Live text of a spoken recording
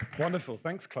Wonderful.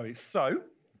 Thanks, Chloe. So,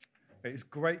 it's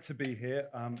great to be here.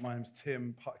 My name's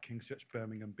Tim, part of King's Church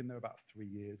Birmingham. Been there about 3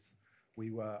 years.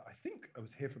 I think I was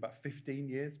here for about 15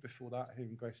 years before that, here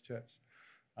in Grace Church.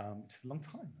 It's a long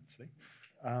time, actually.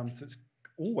 So it's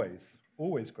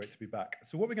always great to be back.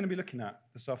 So what we're going to be looking at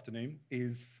this afternoon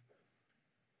is,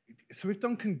 so if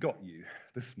Duncan got you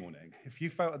this morning, if you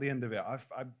felt at the end of it,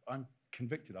 I'm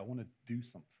convicted, I want to do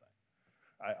something.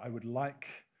 I would like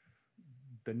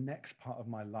the next part of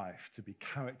my life to be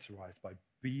characterized by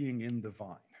being in the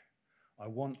vine. I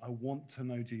want to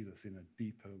know Jesus in a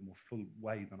deeper, more full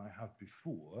way than I have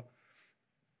before.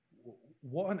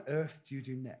 What on earth do you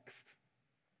do next?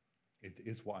 It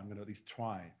is what I'm going to at least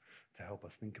try to help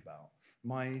us think about.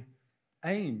 My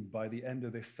aim by the end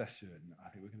of this session, I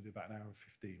think we're going to do about an hour and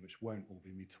 15, which won't all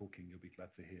be me talking, you'll be glad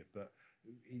to hear, but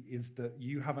is that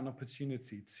you have an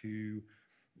opportunity to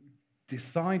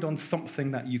decide on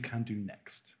something that you can do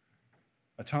next.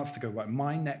 A chance to go, right,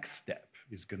 my next step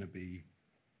is going to be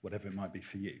whatever it might be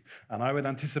for you. And I would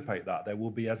anticipate that there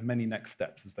will be as many next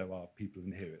steps as there are people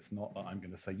in here. It's not that I'm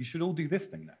going to say, you should all do this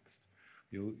thing next.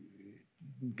 You're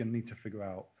going to need to figure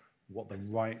out what the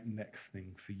right next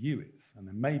thing for you is. And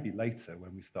then maybe later,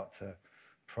 when we start to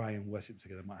pray and worship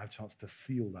together, might have a chance to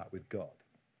seal that with God.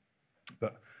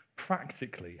 But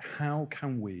practically, how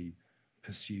can we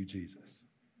pursue Jesus?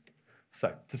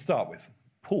 So, to start with,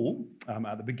 Paul,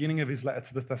 at the beginning of his letter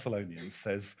to the Thessalonians,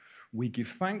 says, we give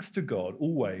thanks to God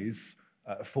always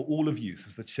for all of you,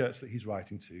 as the church that he's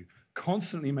writing to,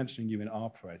 constantly mentioning you in our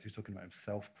prayers. He's talking about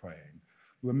himself praying,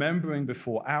 remembering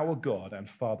before our God and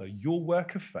Father your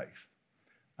work of faith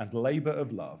and labor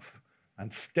of love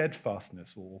and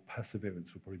steadfastness, or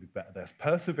perseverance will probably be better. There's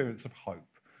perseverance of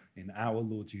hope in our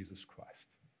Lord Jesus Christ.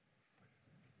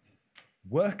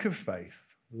 Work of faith,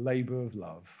 labor of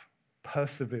love,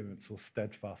 perseverance or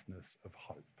steadfastness of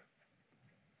hope.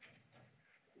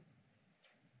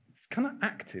 It's kind of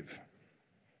active.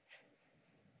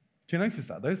 Do you notice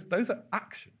that? Those are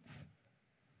actions.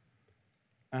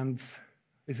 And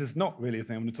this is not really a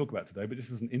thing I'm going to talk about today, but just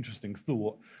as an interesting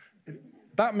thought.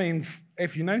 That means,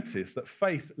 if you notice, that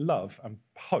faith, love, and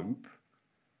hope,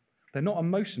 they're not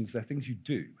emotions, they're things you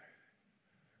do,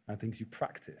 and things you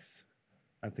practice,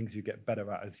 and things you get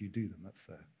better at as you do them. That's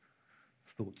a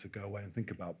thought to go away and think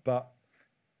about. But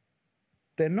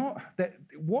they're not,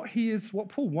 what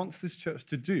Paul wants this church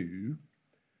to do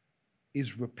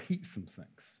is repeat some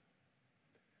things.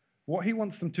 What he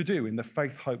wants them to do in the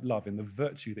faith, hope, love, in the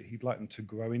virtue that he'd like them to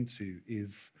grow into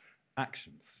is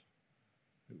actions,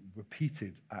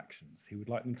 repeated actions. He would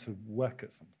like them to work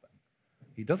at something.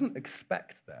 He doesn't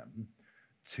expect them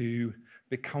to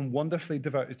become wonderfully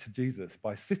devoted to Jesus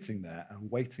by sitting there and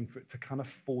waiting for it to kind of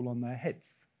fall on their heads.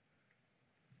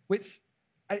 Which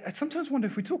I sometimes wonder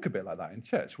if we talk a bit like that in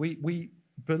church. We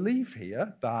believe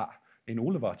here that in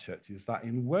all of our churches, that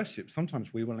in worship,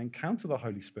 sometimes we will encounter the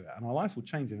Holy Spirit and our lives will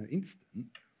change in an instant.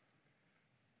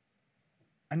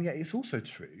 And yet it's also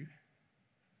true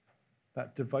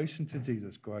that devotion to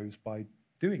Jesus grows by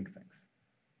doing things,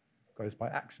 grows by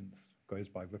actions, grows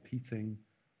by repeating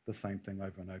the same thing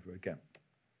over and over again.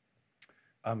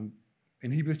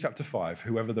 In Hebrews chapter 5,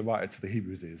 whoever the writer to the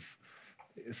Hebrews is,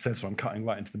 it says, so I'm cutting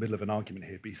right into the middle of an argument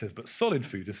here, but he says, but solid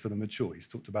food is for the mature. He's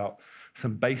talked about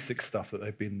some basic stuff that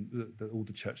that all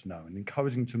the church know, and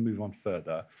encouraging to move on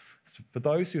further. So for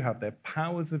those who have their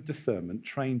powers of discernment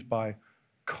trained by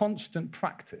constant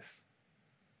practice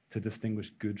to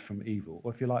distinguish good from evil,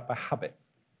 or if you like, by habit.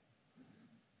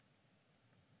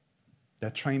 They're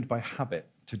trained by habit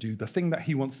to do the thing that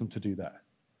he wants them to do there.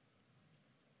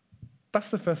 That's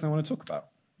the first thing I want to talk about.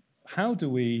 How do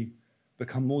we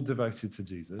become more devoted to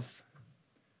Jesus?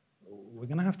 We're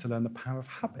going to have to learn the power of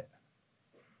habit.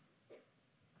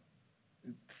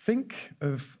 Think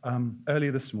of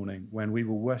earlier this morning when we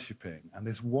were worshiping, and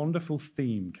this wonderful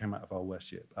theme came out of our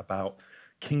worship about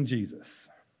King Jesus.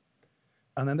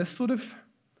 And then this sort of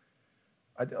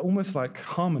almost like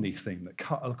harmony theme that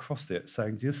cut across it,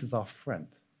 saying Jesus is our friend.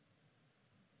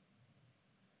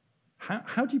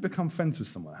 How do you become friends with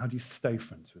someone? How do you stay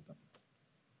friends with them?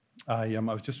 I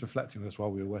was just reflecting on this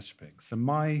while we were worshiping. So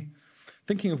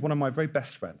thinking of one of my very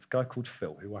best friends, a guy called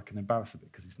Phil, who I can embarrass a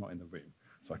bit because he's not in the room.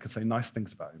 So I can say nice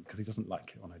things about him because he doesn't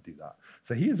like it when I do that.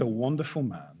 So he is a wonderful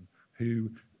man who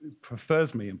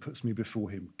prefers me and puts me before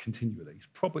him continually.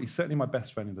 He's certainly my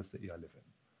best friend in the city I live in.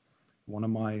 One of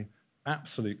my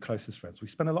absolute closest friends. We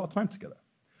spend a lot of time together.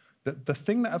 The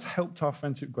thing that has helped our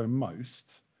friendship grow most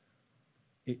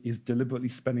is deliberately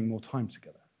spending more time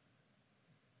together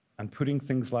and putting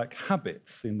things like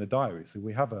habits in the diary. So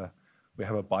we have a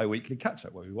bi-weekly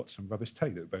catch-up where we watch some rubbish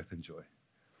telly that we both enjoy.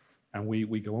 and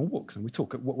we go on walks and we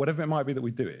talk, whatever it might be that we're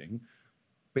doing,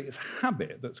 but it's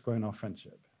habit that's grown our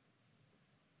friendship.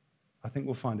 I think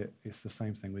we'll find it's the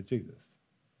same thing with Jesus,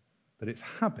 that it's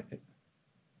habit,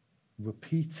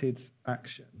 repeated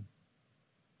action,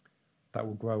 that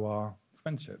will grow our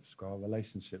friendships, grow our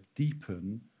relationships,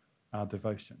 deepen our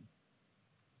devotion.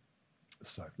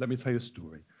 So let me tell you a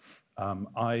story.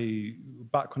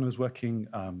 Back when I was working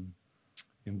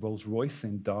in Rolls-Royce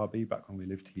in Derby, back when we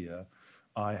lived here,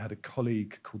 I had a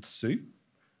colleague called Sue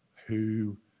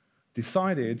who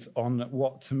decided on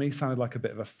what to me sounded like a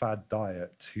bit of a fad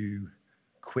diet to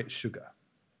quit sugar.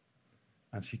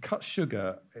 And she cut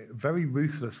sugar very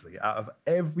ruthlessly out of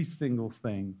every single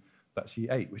thing that she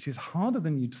ate, which is harder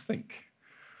than you'd think.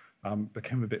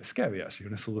 Became a bit scary, actually,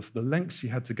 when I saw the lengths she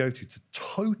had to go to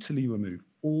totally remove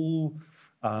all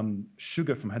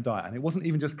sugar from her diet. And it wasn't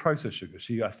even just processed sugar.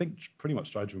 She, I think, pretty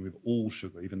much tried to remove all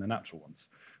sugar, even the natural ones,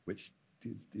 which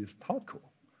is hardcore.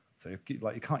 So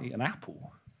you can't eat an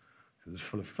apple because it's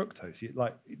full of fructose.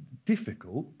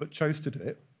 Difficult, but chose to do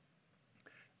it.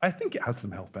 I think it had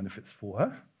some health benefits for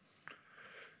her.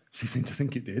 She seemed to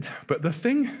think it did. But the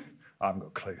thing, I haven't got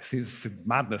a clue. It's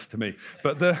madness to me.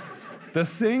 But the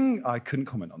thing, I couldn't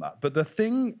comment on that. But the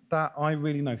thing that I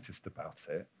really noticed about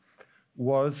it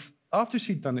was after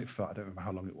she'd done it for, I don't remember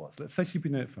how long it was. Let's say she'd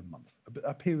been doing it for a month,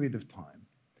 a period of time.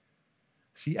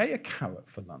 She ate a carrot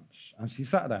for lunch, and she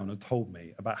sat down and told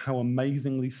me about how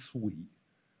amazingly sweet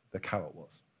the carrot was.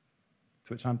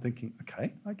 To which I'm thinking,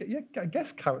 okay, I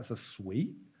guess carrots are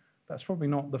sweet. That's probably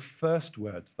not the first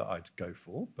word that I'd go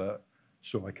for, but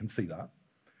sure, I can see that.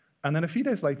 And then a few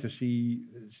days later,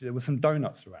 there were some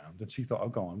donuts around, and she thought, oh,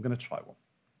 go on, I'm going to try one,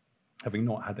 having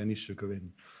not had any sugar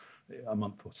in a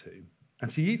month or two.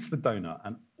 And she eats the donut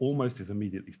and almost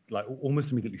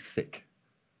immediately sick.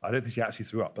 I don't think she actually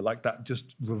threw up, but that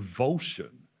just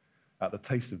revulsion at the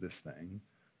taste of this thing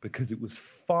because it was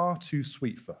far too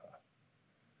sweet for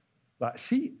her.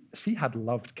 She had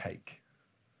loved cake.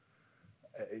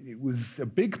 It was a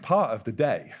big part of the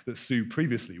day that Sue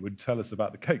previously would tell us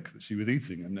about the cake that she was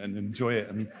eating and enjoy it.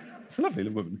 And it's a lovely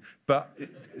little woman. But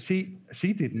she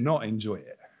did not enjoy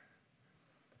it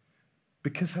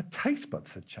because her taste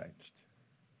buds had changed.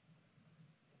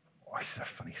 Oh, this is a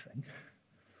funny thing.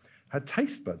 Her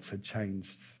taste buds had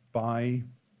changed by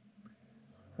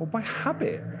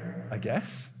habit, I guess.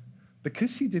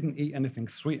 Because she didn't eat anything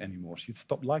sweet anymore, she'd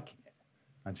stopped liking it.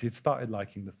 And she had started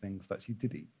liking the things that she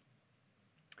did eat,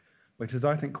 which is,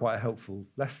 I think, quite a helpful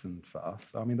lesson for us.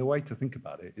 I mean, the way to think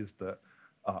about it is that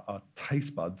our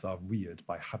taste buds are reared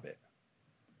by habit.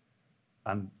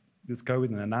 And let's go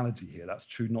with an analogy here. That's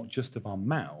true not just of our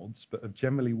mouths, but of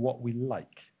generally what we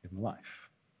like in life.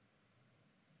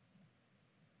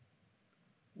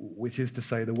 Which is to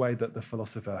say, the way that the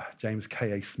philosopher James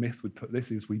K.A. Smith would put this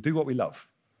is, we do what we love.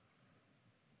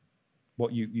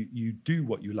 What you do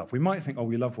what you love. We might think, oh,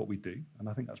 we love what we do, and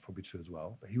I think that's probably true as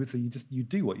well, but he would say you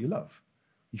do what you love.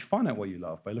 You find out what you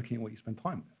love by looking at what you spend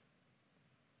time with.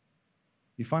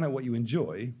 You find out what you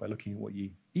enjoy by looking at what you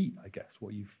eat, I guess,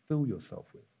 what you fill yourself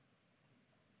with.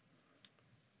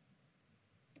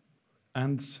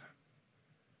 And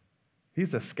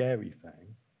here's the scary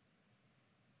thing.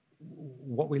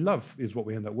 What we love is what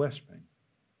we end up worshipping.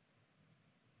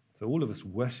 So all of us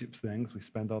worship things, we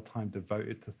spend our time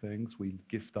devoted to things, we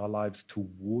gift our lives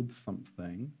towards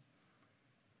something.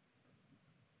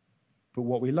 But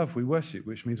what we love, we worship,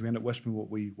 which means we end up worshiping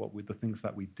the things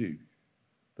that we do,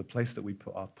 the place that we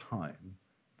put our time,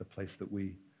 the place that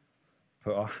we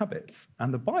put our habits.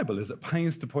 And the Bible is at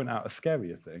pains to point out a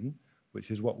scarier thing, which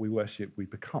is what we worship, we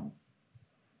become.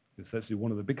 It's actually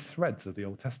one of the big threads of the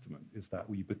Old Testament, is that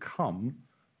we become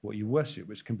what you worship,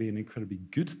 which can be an incredibly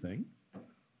good thing,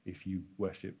 if you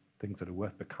worship things that are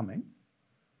worth becoming,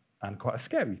 and quite a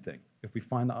scary thing if we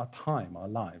find that our time, our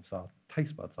lives, our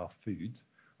taste buds, our food,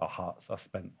 our hearts are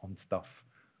spent on stuff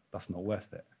that's not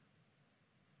worth it.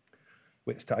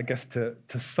 Which, I guess, to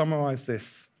summarize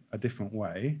this a different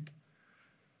way,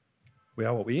 we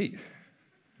are what we eat.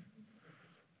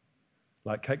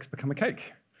 Like cakes become a cake.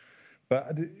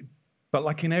 But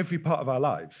like in every part of our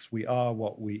lives, we are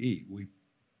what we eat.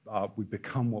 We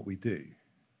become what we do.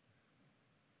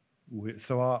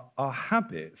 So our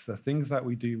habits, the things that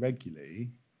we do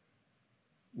regularly,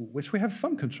 which we have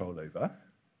some control over,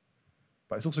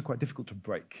 but it's also quite difficult to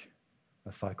break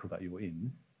a cycle that you're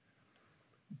in,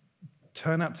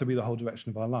 turn out to be the whole direction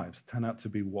of our lives, turn out to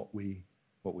be what we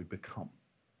become.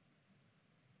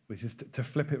 Which is to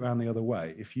flip it around the other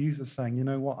way. If you are saying, you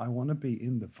know what, I want to be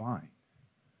in the vine.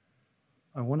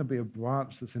 I want to be a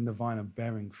branch that's in the vine and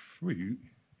bearing fruit.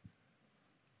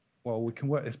 Well, we can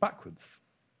work this backwards.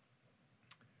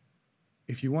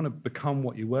 if you want to become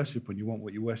what you worship and you want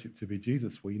what you worship to be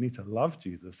Jesus, well, you need to love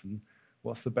Jesus. And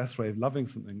what's the best way of loving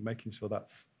something? Making sure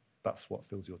that's what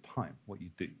fills your time, what you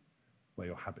do, where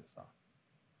your habits are.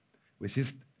 Which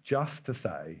is just to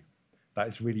say that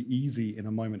it's really easy in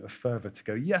a moment of fervor to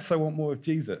go, yes, I want more of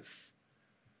Jesus.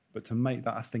 But to make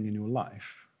that a thing in your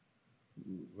life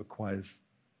requires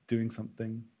doing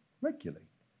something regularly,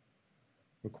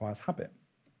 requires habit.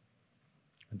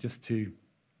 And just to,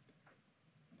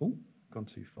 gone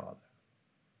too far there.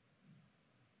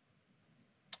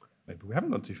 Maybe we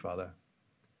haven't gone too far there.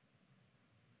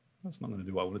 That's not going to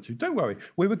do what I wanted to. Don't worry.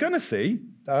 We were going to see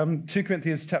 2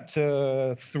 Corinthians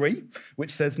chapter 3,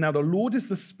 which says, now the Lord is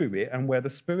the Spirit, and where the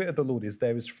Spirit of the Lord is,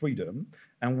 there is freedom.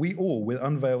 And we all, with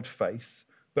unveiled face,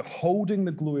 beholding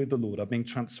the glory of the Lord, are being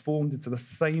transformed into the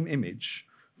same image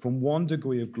from one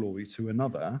degree of glory to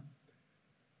another.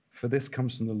 For this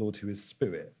comes from the Lord who is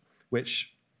Spirit,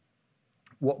 which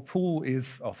what Paul is,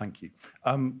 thank you.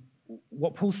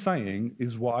 What Paul's saying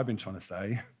is what I've been trying to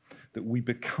say, that we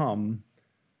become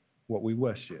what we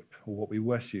worship, or what we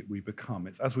worship, we become.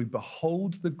 It's as we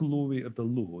behold the glory of the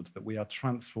Lord that we are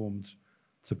transformed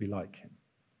to be like him.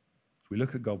 As we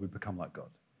look at God, we become like God.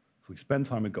 If we spend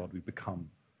time with God, we become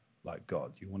like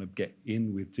God. You want to get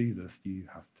in with Jesus, you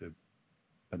have to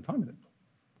spend time with him.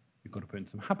 You've got to put in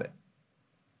some habit.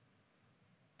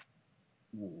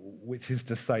 Which is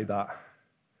to say that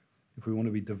if we want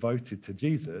to be devoted to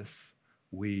Jesus,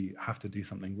 we have to do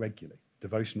something regularly.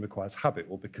 Devotion requires habit,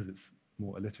 or because it's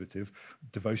more alliterative,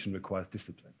 devotion requires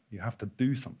discipline. You have to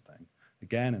do something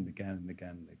again and again and again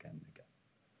and again and again.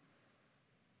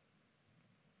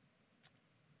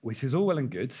 Which is all well and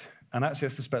good, and actually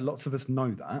I suspect lots of us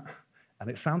know that, and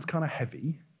it sounds kind of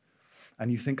heavy,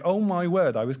 and you think, oh my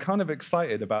word, I was kind of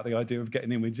excited about the idea of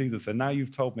getting in with Jesus, and now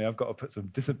you've told me I've got to put some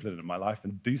discipline in my life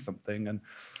and do something, and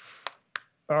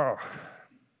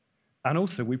And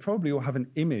also, we probably all have an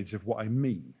image of what I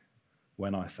mean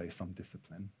when I say some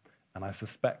discipline, and I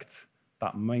suspect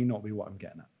that may not be what I'm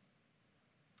getting at.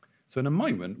 So in a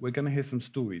moment, we're going to hear some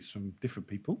stories from different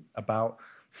people about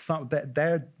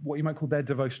their what you might call their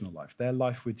devotional life, their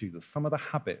life with Jesus, some of the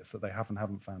habits that they have and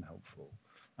haven't found helpful.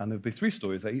 And there'll be 3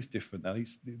 stories, they're each different. There'll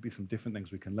be some different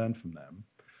things we can learn from them.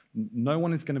 No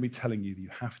one is going to be telling you that you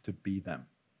have to be them.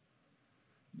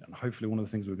 And hopefully one of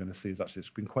the things we're going to see is actually it's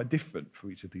been quite different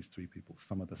for each of these 3 people,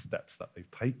 some of the steps that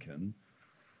they've taken.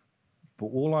 But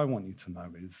all I want you to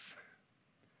know is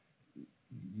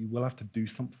you will have to do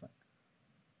something.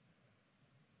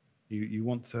 You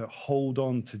want to hold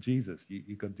on to Jesus,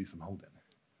 you've got to do some holding.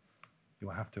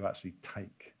 You'll have to actually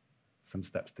take some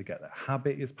steps to get there.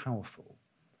 Habit is powerful,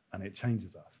 and it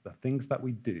changes us. The things that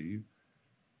we do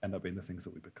end up being the things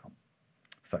that we become.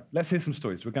 So let's hear some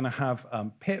stories. We're going to have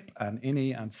Pip and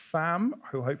Innie and Sam,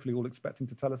 who are hopefully all expecting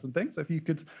to tell us some things. So if you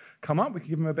could come up, we could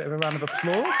give them a bit of a round of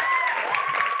applause.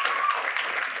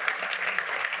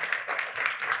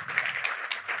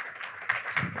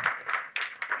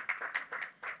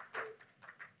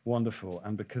 Wonderful.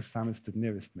 And because Sam is stood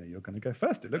nearest me, you're going to go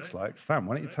first, it looks like. Sam,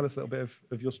 why don't you tell us a little bit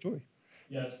of your story?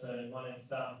 Yeah, so my name's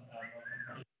Sam.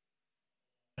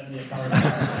 I'm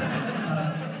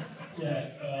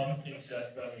King's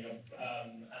Church, Birmingham.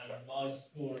 And my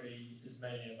story is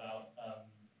mainly about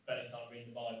spending time reading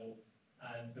the Bible.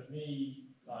 And for me,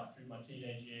 like through my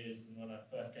teenage years and when I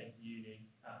first came to uni,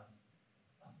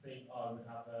 I think I would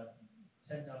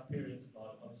tend to have periods of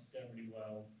like, I'm just going really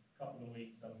well, a couple of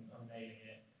weeks, I'm nailing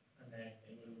it, and then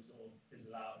it would all sort of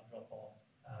fizzle out and drop off.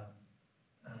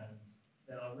 And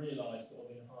then I realised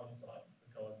sort of in hindsight,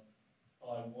 because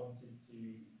I wanted to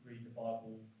read the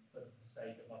Bible for the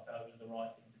sake of, I felt it was the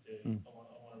right thing to do. I want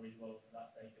to read the Bible for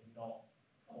that sake, and not,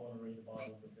 I want to read the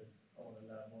Bible because I want to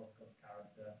learn more of God's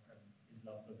character and his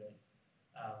love for me.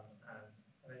 And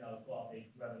I think that was quite a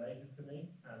big revelation for me,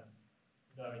 and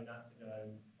knowing that to go,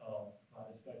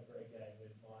 I'll just go for it again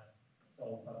with my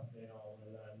soul purpose, I want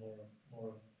to learn more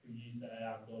of who you say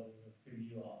I am, God, and who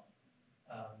you are.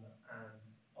 And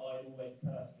I've always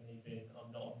personally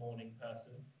I'm not a morning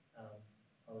person.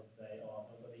 I would say,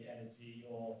 I've not got the energy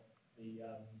or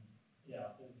I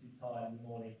feel too tired in the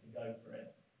morning to go for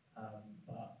it.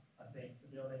 But I think, to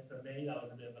be honest, for me, that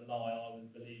was a bit of a lie I was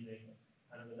believing.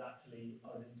 And it was actually,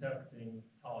 I was interpreting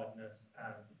tiredness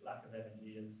and lack of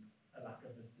energy as a lack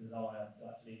of the desire to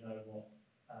actually know what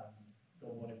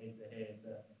God wanted me to hear,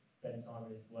 to spend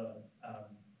time in his word.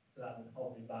 So that would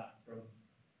hold me back from,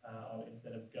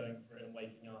 instead of going for it and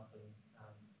waking up and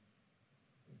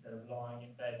instead of lying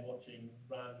in bed watching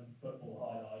random football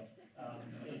highlights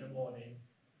in the morning,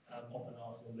 often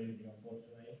Arsenal losing,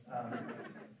 unfortunately.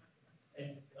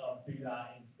 Do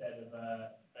that instead of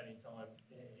spending time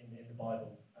in the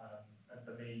Bible. And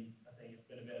for me, I think it's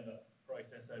been a bit of a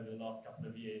process over the last couple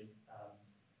of years.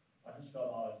 I just felt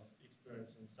I was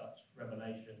experiencing such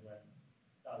revelation when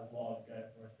that was what I was going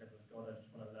for. I said, with God, I just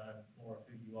want to learn more of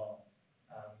who you are.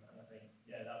 And I think,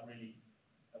 that really,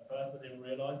 at first I didn't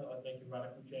realise that I'd make a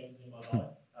radical change in my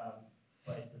life,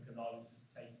 but it's because I was just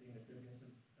tasting the goodness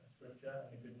of Scripture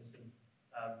and the goodness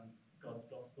of God's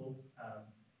gospel.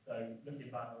 So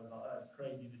looking back, I was like, that's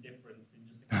crazy, the difference in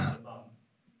just a couple of months.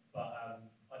 But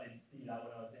I didn't see that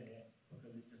when I was in it,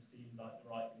 because it just seemed like the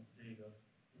right thing to do.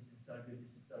 This is so good,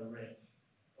 this is so rich.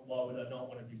 And why would I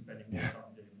not want to be spending more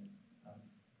time doing this?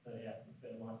 So it's a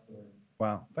bit of my story.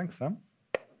 Wow, thanks, Sam.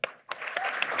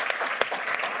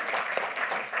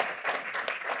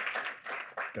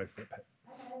 Go for it, Pip.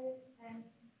 Hello.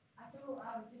 I thought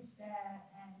I would just share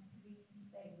 3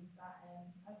 things that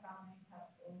I found most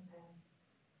helpful. So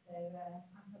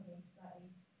I'm probably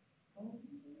slightly old. So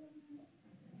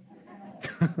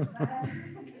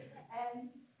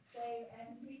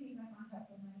 3 things I found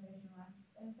helpful in my devotional life.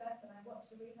 First one, I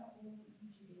watched a really helpful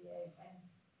YouTube video a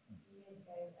few years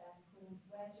ago called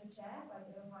 "Where's Your Chair" by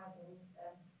Bill Hybels.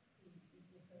 He's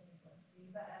the equivalent of what I do,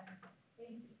 but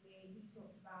basically he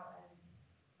talked about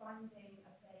finding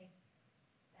a place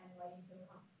where you feel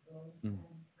comfortable and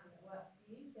it works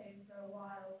for you. So for a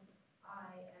while,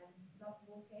 I loved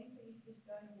walking. So I used to just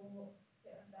go and walk,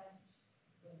 sit on a bench,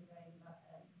 really rain, but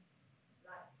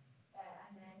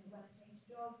and then when I changed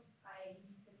jobs, I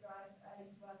used to drive. I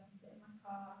used to work and sit in my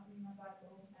car, read my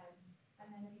Bible, and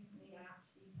then recently I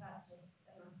actually purchased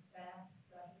a nice chair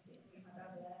so I can sit and read my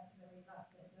Bible there because I really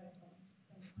liked it. So I wanted to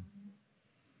spend time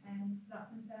on it. So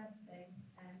that's the first thing.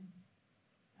 And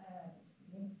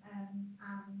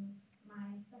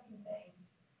my second thing,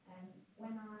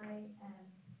 when I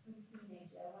was a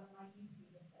teenager, one of my youth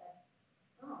leaders said,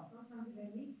 "Oh, sometimes I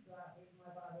go weeks without reading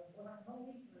my Bible, or like a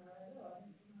whole week, and I realized,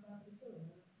 I didn't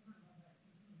read my Bible at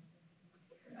all."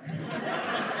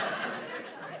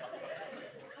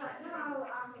 Like now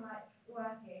I'm like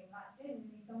working, like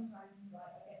genuinely sometimes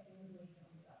like I get through the week and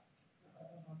I'm like,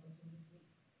 not read my Bible this week.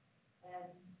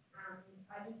 And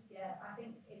I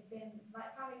think it's been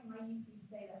like having my youth leader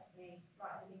say that to me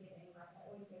right at the beginning. Like I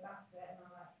always go back to it, and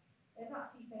I'm like, there's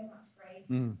actually so much grace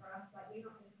for us. Like we're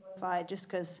not disqualified just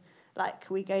because like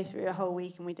we go through a whole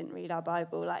week and we didn't read our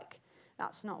Bible. Like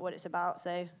that's not what it's about.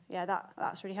 So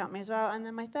that's really helped me as well. And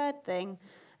then my third thing,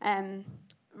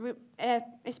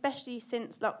 especially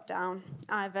since lockdown,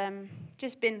 I've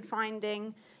just been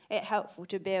finding it helpful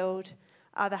to build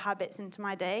other habits into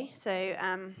my day. So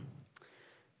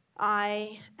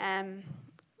I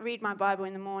read my Bible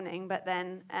in the morning, but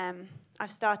then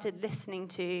I've started listening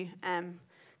to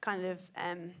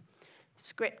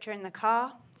scripture in the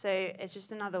car. So it's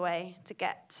just another way to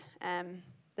get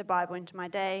the Bible into my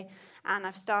day. And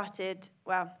I've started,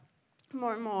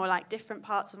 more and more, like different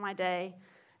parts of my day,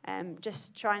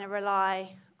 just trying to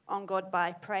rely on God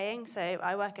by praying. So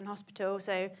I work in hospital,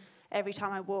 so every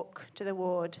time I walk to the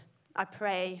ward, I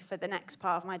pray for the next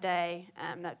part of my day,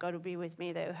 that God will be with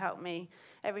me, that will help me.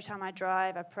 Every time I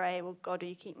drive, I pray, well, God, will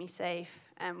you keep me safe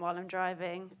while I'm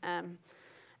driving?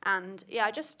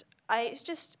 It's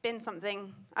just been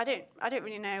something, I don't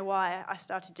really know why I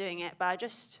started doing it, but I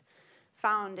just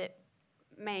found it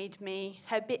made me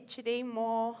habitually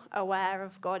more aware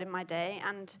of God in my day.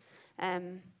 And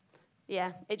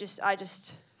I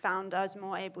just found I was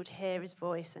more able to hear his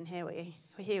voice and hear what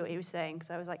he was saying, because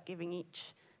I was like giving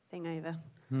each thing over.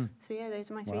 So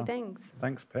those are my 3 things.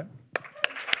 Thanks, Pip.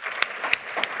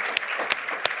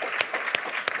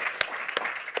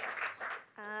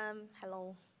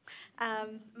 Hello.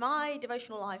 My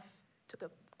devotional life took a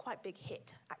quite big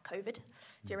hit at COVID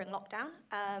during lockdown.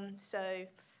 So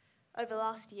over the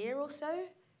last year or so,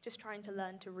 just trying to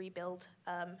learn to rebuild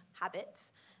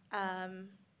habits. And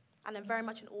I'm very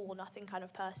much an all or nothing kind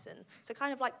of person. So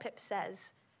kind of like Pip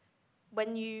says,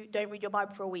 when you don't read your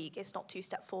Bible for a week, it's not 2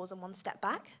 steps forwards and 1 step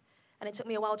back. And it took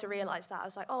me a while to realize that. I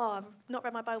was like, I've not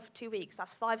read my Bible for 2 weeks.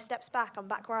 That's 5 steps back. I'm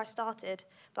back where I started.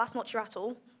 But that's not true at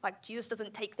all. Like, Jesus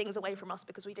doesn't take things away from us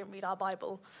because we didn't read our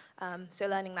Bible. So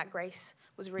learning that grace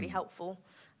was really helpful.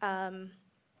 And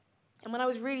when I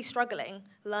was really struggling,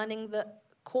 learning that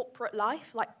corporate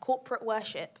life, like corporate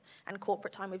worship and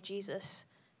corporate time with Jesus,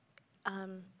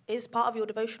 is part of your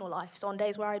devotional life. So on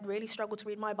days where I'd really struggle to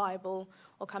read my Bible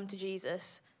or come to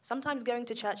Jesus, sometimes going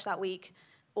to church that week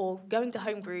or going to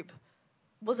home group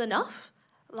was enough.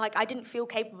 Like, I didn't feel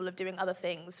capable of doing other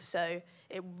things, so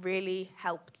it really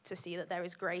helped to see that there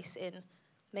is grace in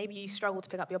maybe you struggle to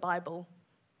pick up your Bible,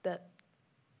 that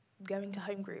going to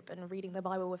home group and reading the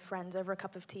Bible with friends over a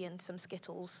cup of tea and some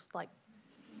Skittles, like,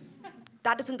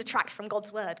 that doesn't detract from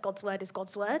God's word. God's word is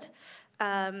God's word.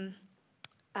 And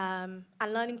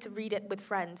learning to read it with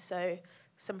friends. So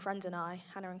some friends and I,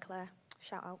 Hannah and Claire,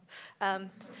 shout out,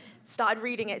 started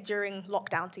reading it during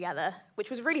lockdown together, which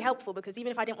was really helpful because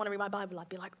even if I didn't want to read my Bible, I'd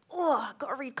be like, I've got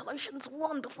to read Colossians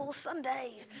 1 before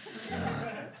Sunday.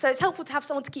 So it's helpful to have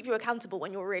someone to keep you accountable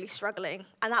when you're really struggling.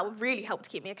 And that really helped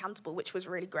keep me accountable, which was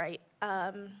really great.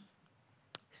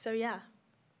 So yeah,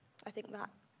 I think that.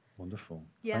 Wonderful.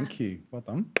 Yeah. Thank you. Well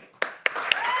done.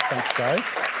 Thanks, guys.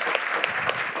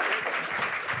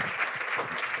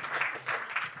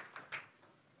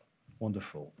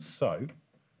 Wonderful. So,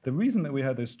 the reason that we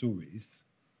had those stories,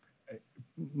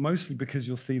 mostly because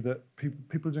you'll see that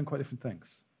people are doing quite different things.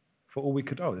 For all we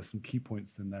could, there's some key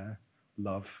points in there.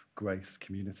 Love, grace,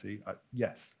 community.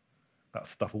 Yes, that's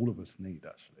stuff all of us need,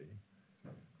 actually.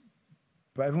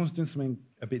 But everyone's doing something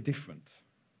a bit different,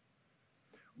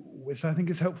 which I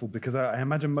think is helpful because I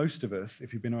imagine most of us,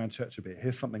 if you've been around church a bit,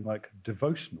 hear something like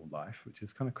devotional life, which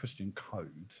is kind of Christian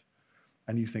code,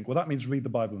 and you think, well, that means read the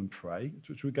Bible and pray,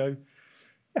 to which we go,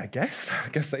 yeah, I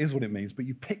guess that is what it means, but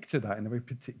you picture that in a very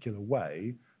particular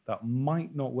way that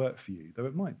might not work for you, though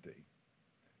it might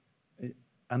do.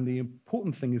 And the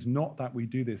important thing is not that we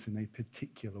do this in a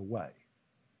particular way,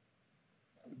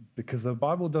 because the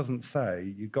Bible doesn't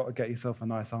say you've got to get yourself a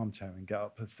nice armchair and get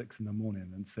up at 6 in the morning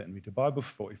and sit and read the Bible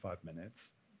for 45 minutes,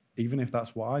 even if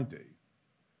that's what I do.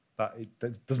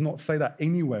 That does not say that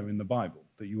anywhere in the Bible,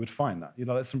 that you would find that.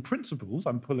 There's some principles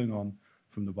I'm pulling on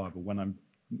from the Bible when I'm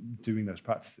doing those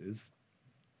practices,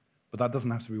 but that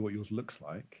doesn't have to be what yours looks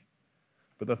like.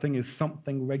 But the thing is,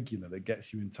 something regular that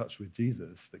gets you in touch with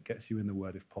Jesus, that gets you in the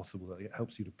Word if possible, that it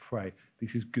helps you to pray,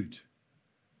 this is good.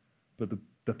 But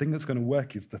the thing that's going to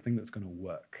work is the thing that's going to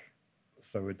work.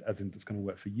 So as in it's going to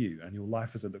work for you and your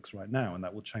life as it looks right now, and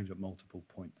that will change at multiple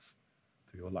points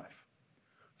to your life.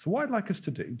 So what I'd like us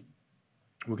to do,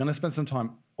 we're going to spend some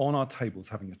time on our tables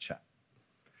having a chat.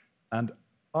 And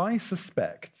I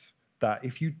suspect that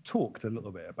if you talked a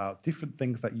little bit about different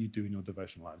things that you do in your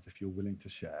devotional lives, if you're willing to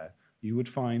share, you would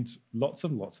find lots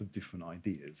and lots of different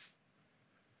ideas.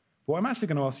 What I'm actually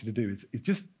going to ask you to do is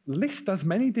just list as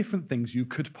many different things you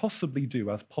could possibly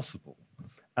do as possible,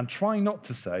 and try not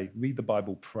to say, read the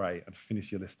Bible, pray, and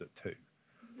finish your list at 2.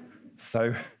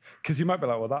 So, because you might be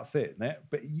like, well, that's it, isn't it?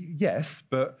 But yes,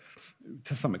 but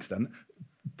to some extent.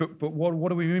 But what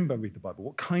do we mean by read the Bible?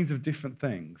 What kinds of different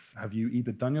things have you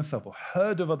either done yourself or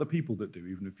heard of other people that do,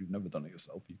 even if you've never done it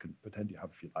yourself? You can pretend you have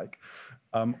if you like.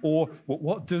 Or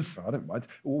what does, I don't mind,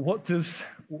 what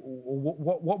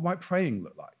might praying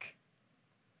look like?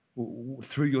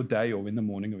 Through your day or in the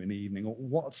morning or in the evening, or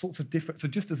what sorts of different, so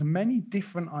just as many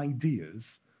different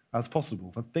ideas as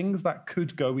possible for things that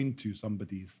could go into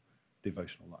somebody's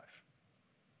devotional life.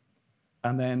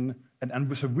 And then,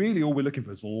 and so really all we're looking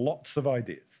for is lots of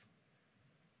ideas,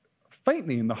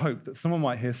 faintly in the hope that someone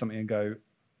might hear something and go,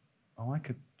 I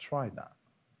could try that,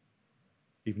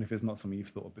 even if it's not something you've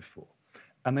thought of before.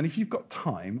 And then if you've got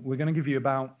time, we're going to give you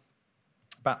about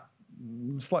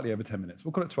slightly over 10 minutes.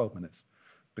 We'll call it 12 minutes,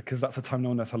 because that's the time no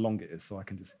one knows how long it is, so I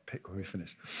can just pick where we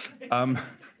finish. If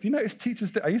you notice,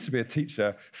 teachers, I used to be a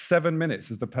teacher, 7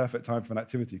 minutes is the perfect time for an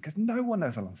activity, because no one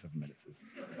knows how long 7 minutes is.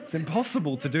 It's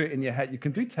impossible to do it in your head. You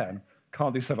can do 10,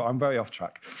 can't do 7. I'm very off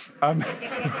track.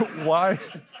 Why?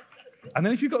 And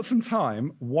then if you've got some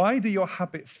time, why do your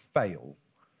habits fail?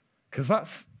 Because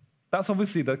that's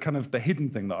obviously the kind of the hidden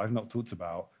thing that I've not talked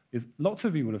about, is lots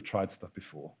of you will have tried stuff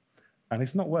before, and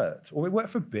it's not worked. Or it worked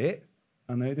for a bit,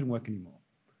 and then it didn't work anymore.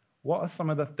 What are some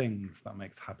of the things that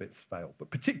makes habits fail? But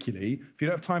particularly, if you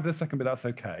don't have time for the second bit, that's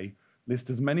okay. List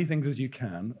as many things as you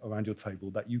can around your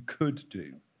table that you could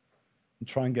do, and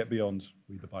try and get beyond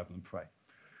read the Bible and pray.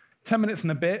 10 minutes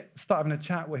and a bit, start having a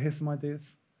chat. We'll hear some ideas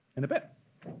in a bit.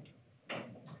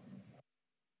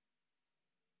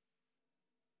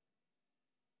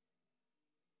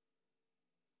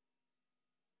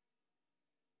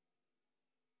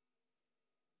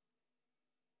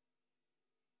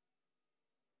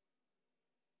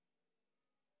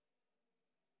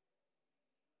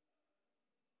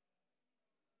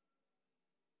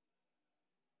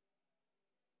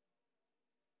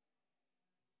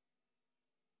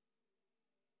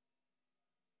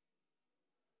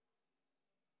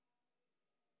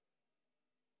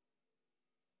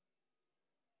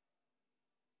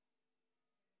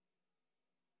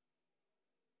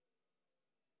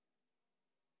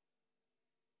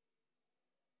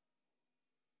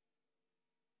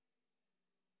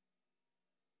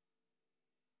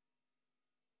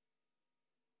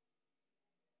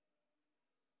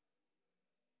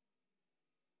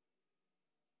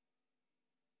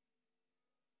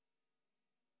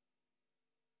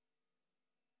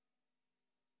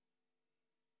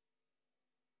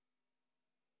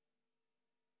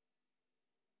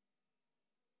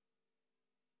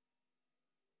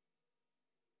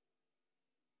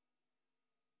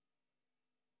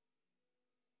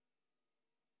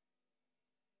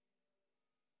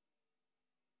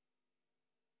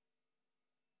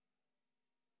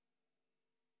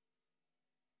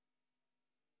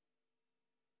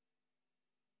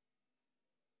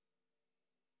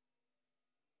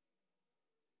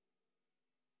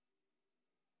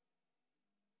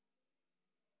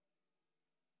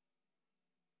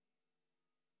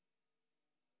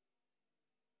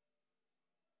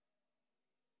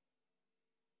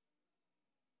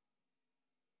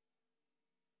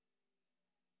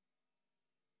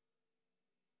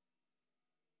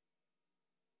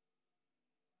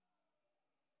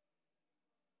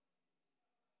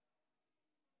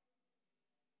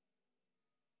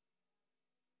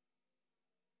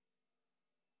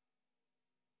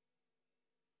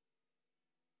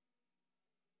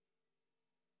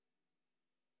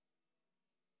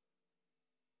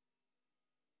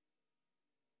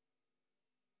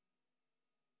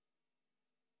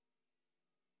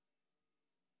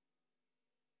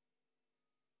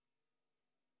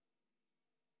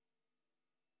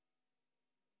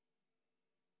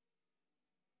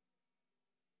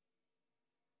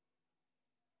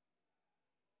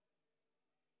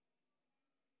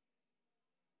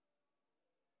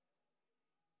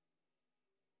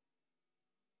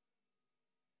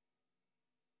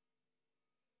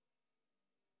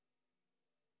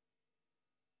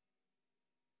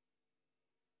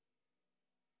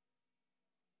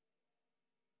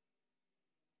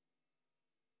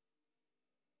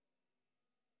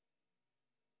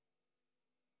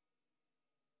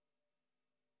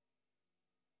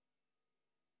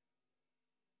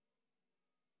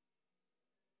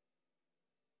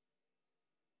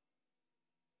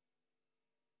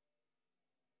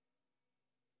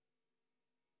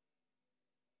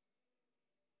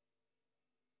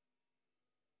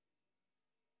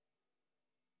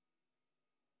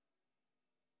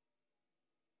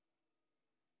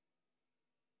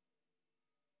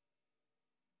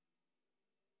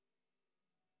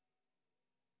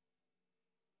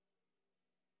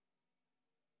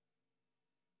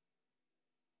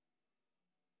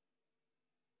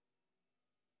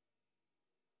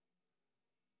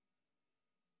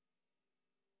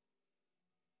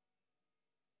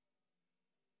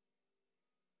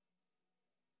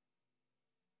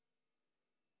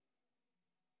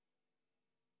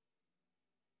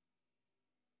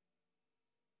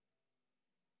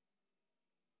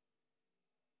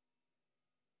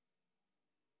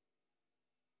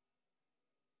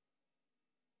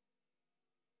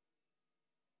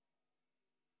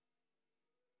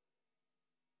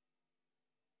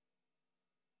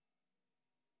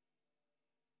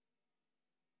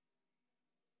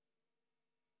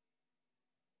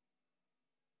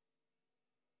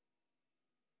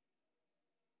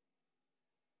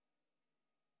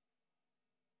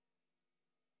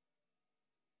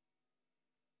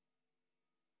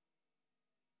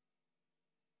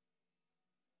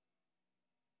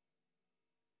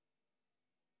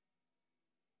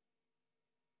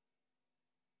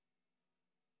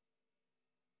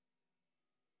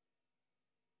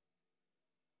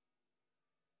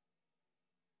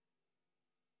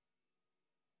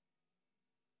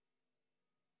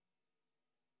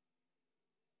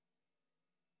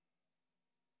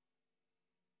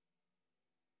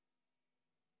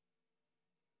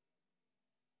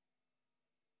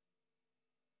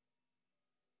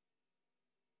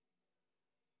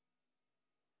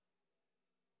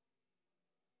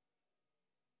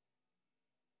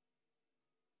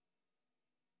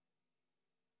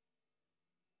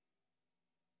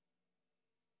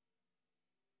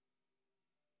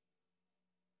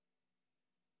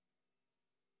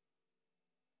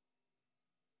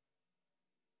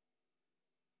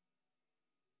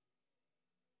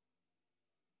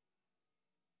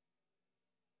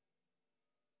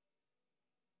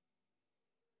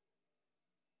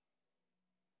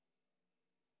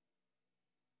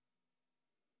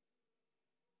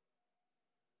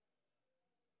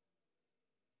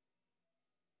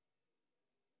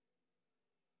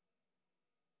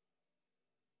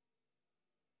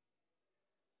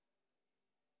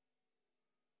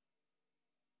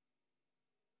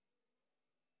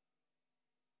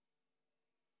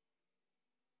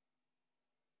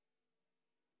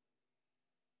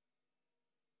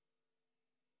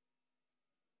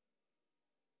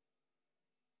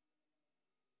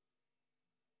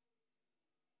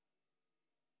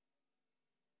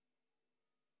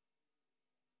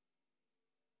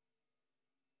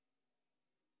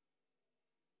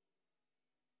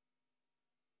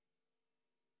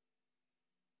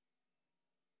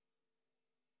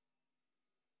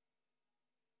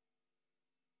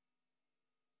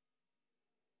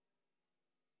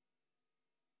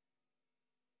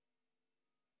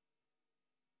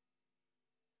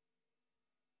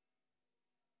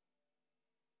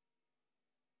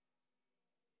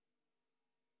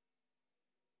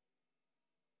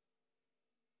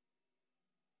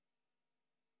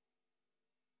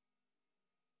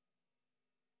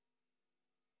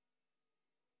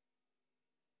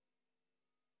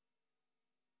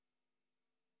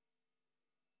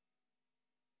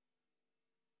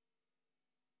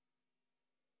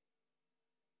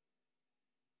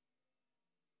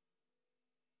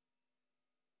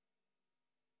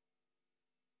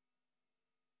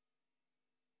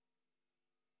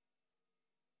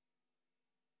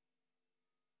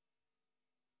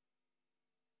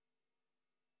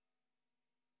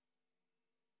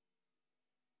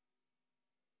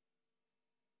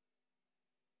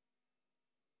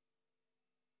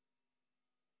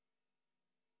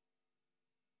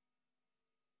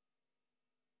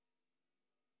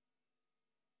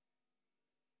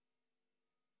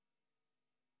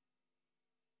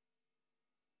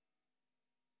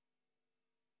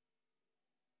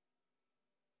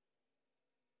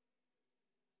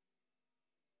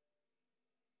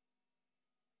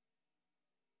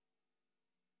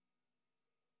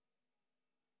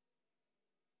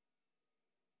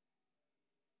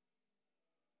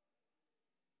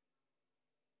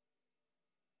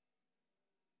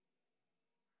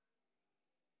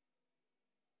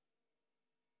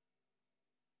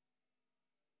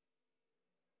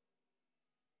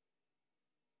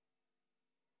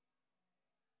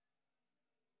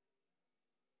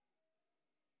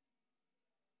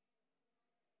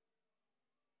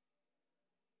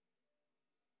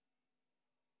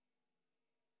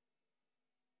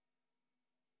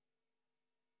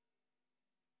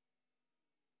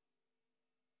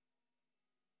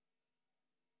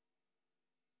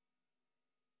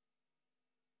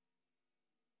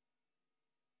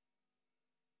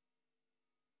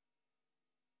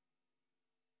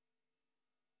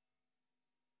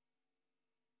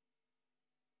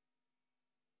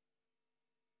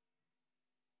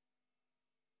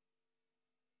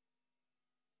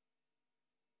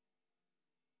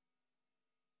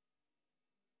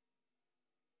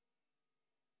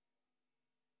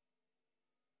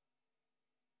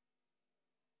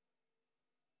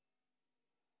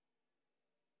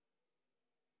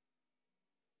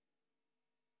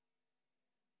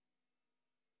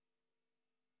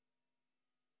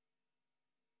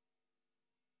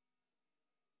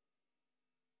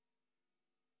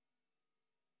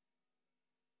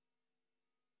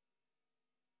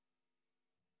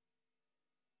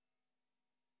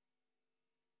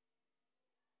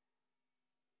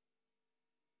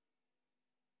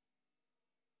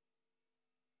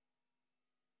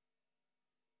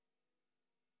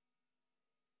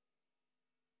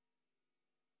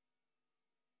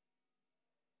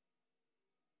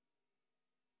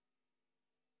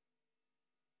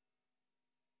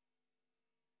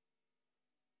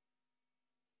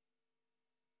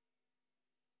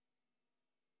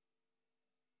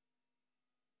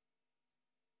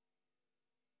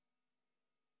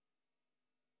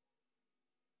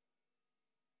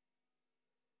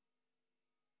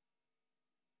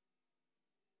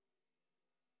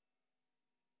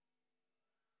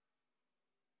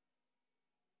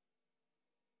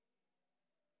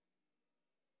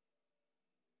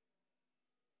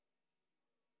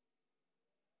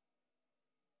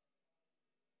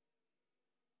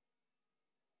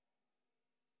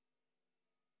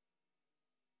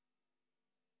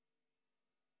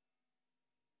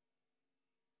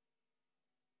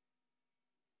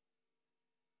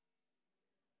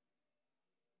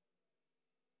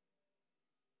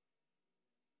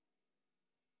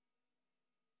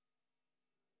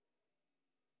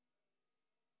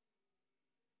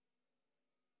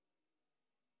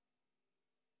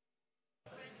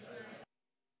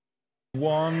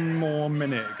 one more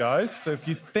minute, guys. So if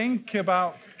you think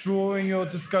about drawing your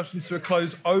discussions to a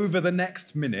close over the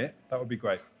next minute, that would be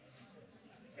great.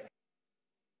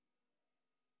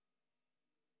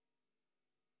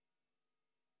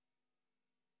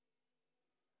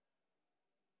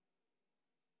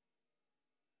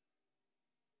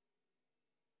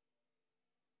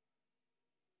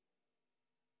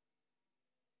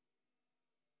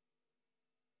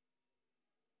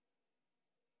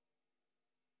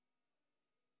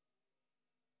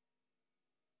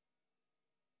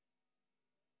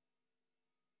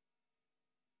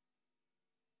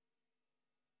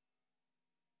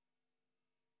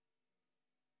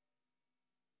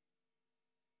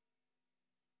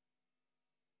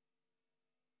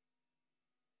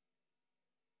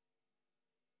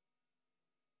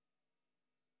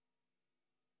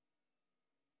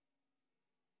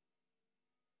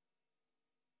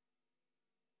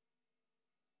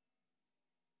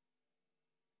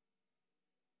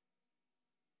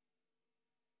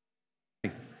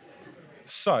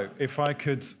 So, if I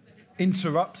could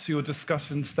interrupt your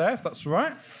discussions there, if that's all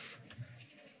right.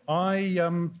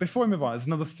 Before I move on, there's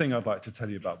another thing I'd like to tell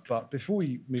you about. But before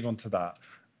we move on to that,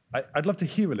 I'd love to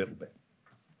hear a little bit.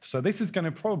 So this is going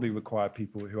to probably require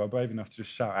people who are brave enough to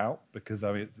just shout out, because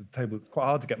at the table, it's quite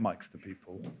hard to get mics to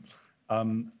people.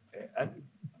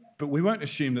 But we won't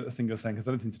assume that the thing you're saying has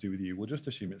anything to do with you. We'll just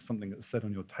assume it's something that's said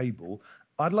on your table.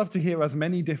 I'd love to hear as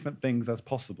many different things as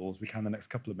possible as we can in the next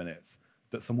couple of minutes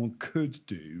that someone could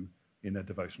do in their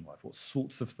devotional life. What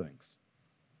sorts of things?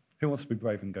 Who wants to be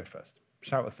brave and go first?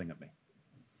 Shout a thing at me.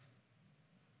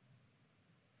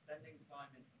 Spending time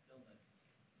in stillness.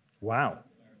 Wow.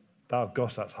 Oh,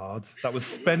 gosh, that's hard. That was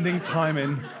spending time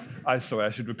in... Sorry, I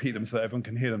should repeat them so that everyone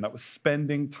can hear them. That was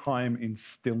spending time in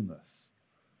stillness.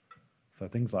 So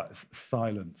things like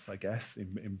silence, I guess,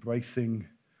 embracing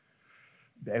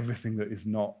everything that is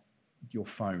not your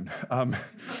phone.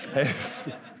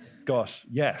 Gosh,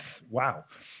 yes, wow.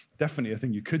 Definitely a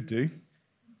thing you could do.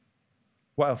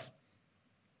 What else?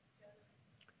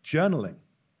 Journaling.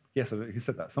 Yes, who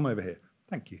said that? Someone over here.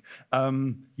 Thank you.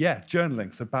 Yeah,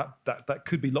 journaling. So that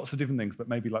could be lots of different things, but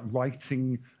maybe like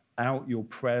writing out your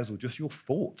prayers or just your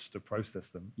thoughts to process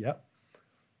them. Yep.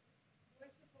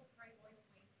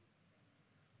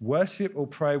 Worship or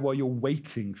pray while you're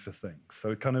waiting for things.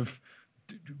 So kind of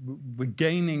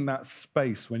regaining that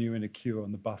space when you're in a queue or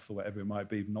on the bus or whatever it might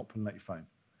be, not pulling out your phone,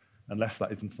 unless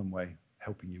that is in some way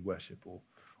helping you worship or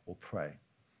pray.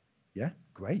 Yeah,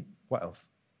 great. What else?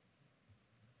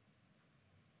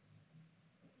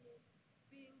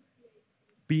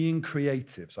 Being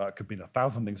creative. So it could mean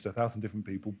 1,000 things to 1,000 different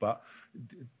people, but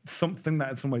something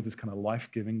that in some ways is kind of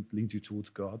life-giving, leads you towards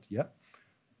God. Yeah.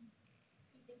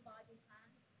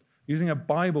 Using a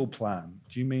Bible plan.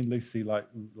 Do you mean, Lucy, like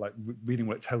reading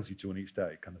what it tells you to on each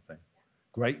day kind of thing?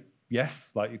 Great. Yes.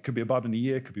 Like it could be a Bible in a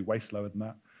year, could be way slower than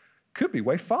that. Could be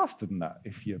way faster than that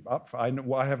if you're up for it.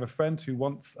 I have a friend who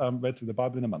once read through the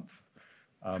Bible in a month.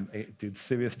 It did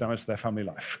serious damage to their family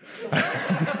life.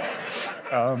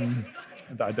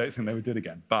 I don't think they would do it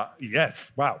again. But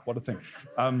yes, wow, what a thing.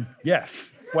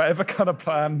 Yes, whatever kind of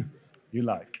plan you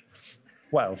like.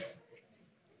 What else?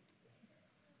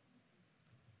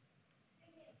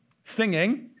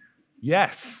 Singing,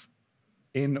 yes.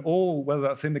 In all, whether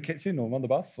that's in the kitchen or on the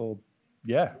bus or,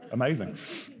 yeah, amazing.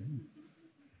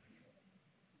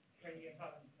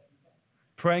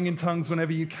 Praying in tongues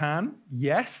whenever you can,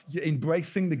 yes.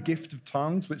 Embracing the gift of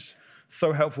tongues, which is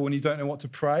so helpful when you don't know what to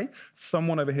pray.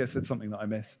 Someone over here said something that I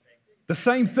missed. The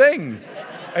same thing.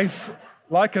 It's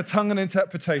like a tongue and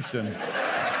interpretation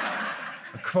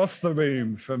across the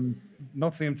room from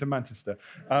Nottingham to Manchester.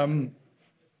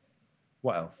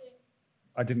 What else?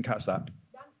 I didn't catch that.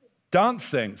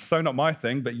 Dancing. So not my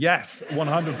thing, but yes,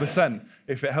 100%.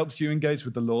 If it helps you engage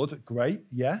with the Lord, great,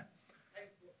 yeah.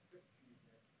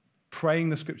 Praying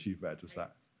the scripture you've read, was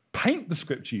that? Paint the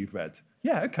scripture you've read.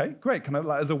 Yeah, okay, great. Kind of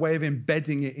like as a way of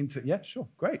embedding it into, yeah, sure,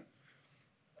 great.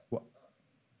 What?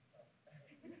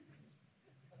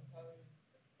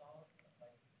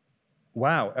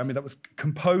 Wow, I mean, that was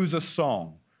compose a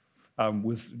song,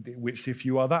 which if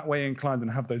you are that way inclined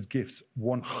and have those gifts,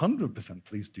 100%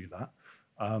 please do that.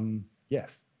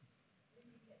 Yes.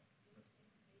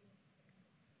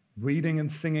 Reading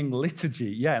and singing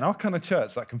liturgy. Yeah, in our kind of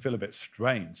church, that can feel a bit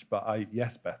strange, but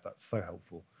yes, Beth, that's so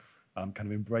helpful. Kind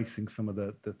of embracing some of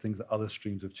the things that other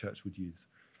streams of church would use.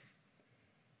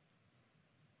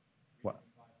 What?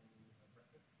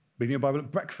 Reading your Bible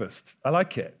at breakfast. I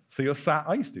like it. So you're sat,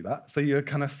 I used to do that. So you're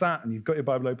kind of sat and you've got your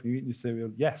Bible open, you're eating your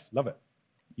cereal. Yes, love it.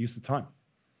 Use the time.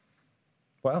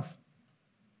 What else?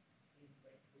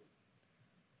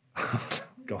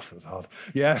 Gosh, that was hard.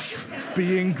 Yes,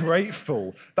 being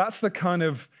grateful. That's the kind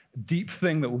of deep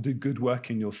thing that will do good work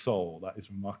in your soul. That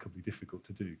is remarkably difficult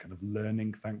to do, kind of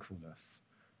learning thankfulness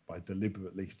by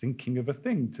deliberately thinking of a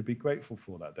thing to be grateful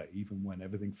for that day, even when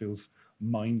everything feels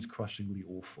mind-crushingly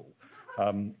awful.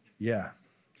 Yeah.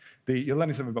 You'll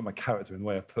learn something about my character in the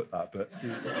way I put that, but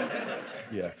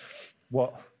yeah.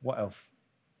 What else?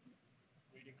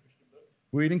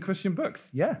 Reading Christian books.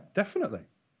 Yeah, definitely.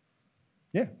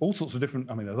 Yeah, all sorts of different,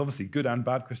 there's obviously good and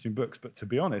bad Christian books, but to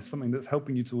be honest, something that's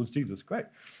helping you towards Jesus, great.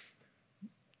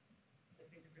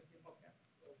 Listening to Christian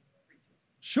podcasts or preachers.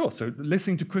 Sure, so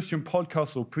listening to Christian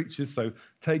podcasts or preachers, so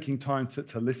taking time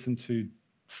to listen to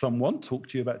someone talk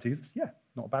to you about Jesus, yeah,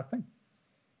 not a bad thing.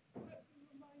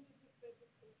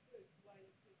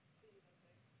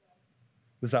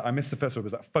 Was that, I missed the first word,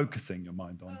 was that focusing your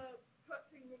mind on?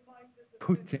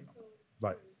 Putting,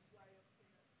 right.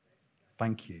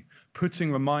 Thank you.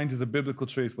 Putting reminders of biblical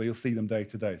truth where you'll see them day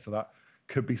to day. So that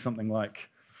could be something like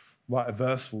write a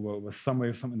verse or a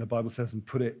summary of something the Bible says and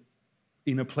put it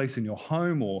in a place in your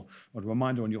home or a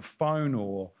reminder on your phone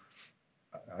or,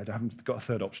 I haven't got a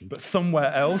third option, but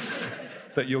somewhere else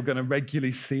that you're going to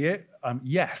regularly see it.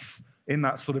 Yes, in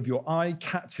that sort of your eye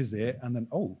catches it and then,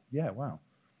 oh, yeah, wow.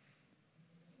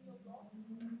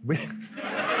 I'm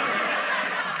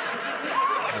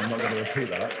not going to repeat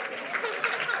that.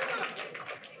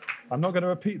 I'm not going to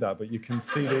repeat that, but you can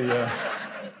see the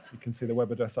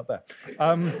web address up there.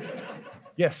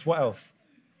 Yes, what else?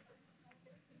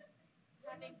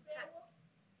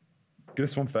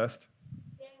 This one first.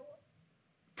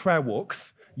 Prayer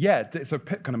walks. Yeah, so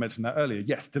Pip kind of mentioned that earlier.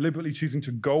 Yes, deliberately choosing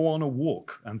to go on a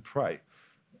walk and pray.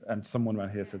 And someone around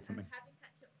here said something.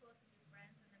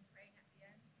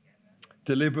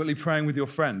 Deliberately praying with your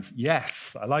friends.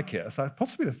 Yes, I like it. That's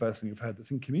possibly the first thing you've heard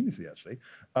that's in community, actually.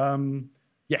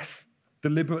 Yes,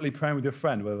 deliberately praying with your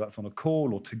friend, whether that's on a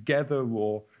call or together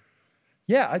or...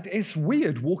 Yeah, it's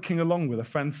weird walking along with a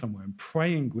friend somewhere and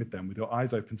praying with them with your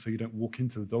eyes open so you don't walk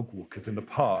into the dog walkers in the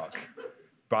park.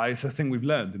 But it's a thing we've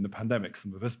learned in the pandemic,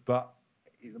 some of us, but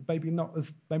maybe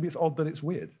it's odd that it's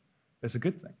weird. It's a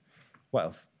good thing. What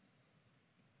else?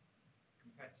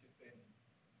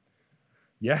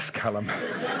 Yes, Callum.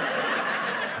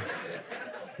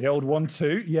 The old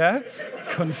 1-2, yeah.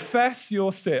 Confess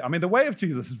your sin. The way of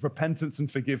Jesus is repentance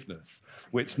and forgiveness,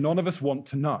 which none of us want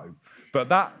to know. But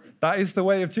that is the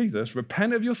way of Jesus.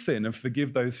 Repent of your sin and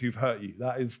forgive those who've hurt you.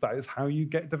 That is how you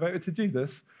get devoted to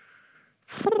Jesus.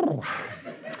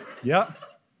 Yeah,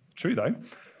 true though.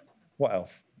 What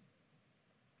else?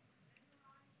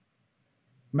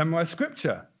 Memorize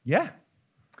scripture. Yeah.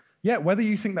 Yeah, whether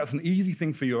you think that's an easy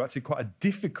thing for you or actually quite a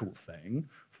difficult thing,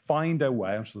 find a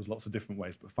way, I'm sure there's lots of different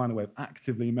ways, but find a way of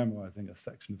actively memorizing a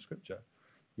section of scripture.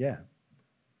 Yeah.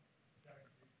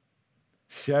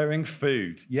 Sharing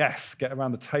food. Yes, get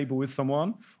around the table with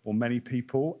someone or many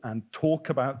people and talk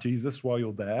about Jesus while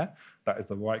you're there. That is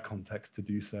the right context to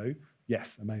do so. Yes,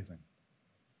 amazing.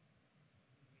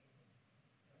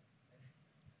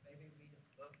 Maybe read a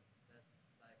book that's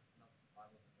not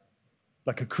Bible.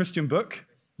 Like a Christian book?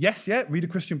 Yes, yeah, read a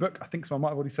Christian book. I think so. I might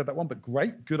have already said that one, but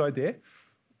great, good idea.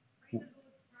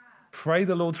 Pray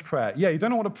the Lord's Prayer. Yeah, you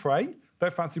don't know what to pray?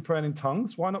 Don't fancy praying in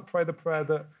tongues? Why not pray the prayer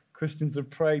that Christians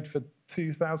have prayed for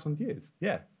 2,000 years?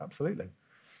 Yeah, absolutely.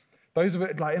 Those of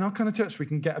it, like in our kind of church, we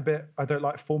can get a bit, I don't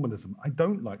like formalism. I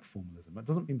don't like formalism. That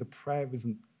doesn't mean the prayer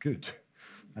isn't good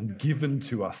and given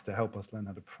to us to help us learn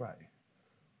how to pray.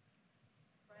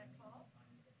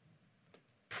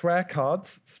 Prayer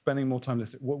cards, spending more time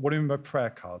listening. What do you mean by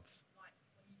prayer cards? Like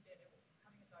when you did it,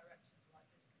 having a direction to like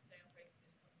just stay on faith in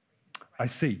this country. I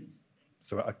see.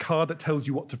 So a card that tells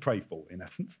you what to pray for, in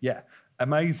essence. Yeah,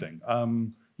 amazing.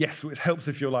 Yes, which helps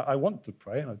if you're like, I want to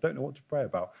pray and I don't know what to pray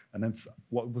about. And then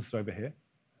what was it over here?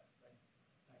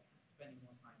 Spending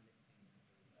more time listening.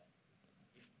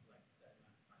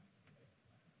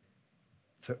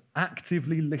 So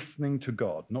actively listening to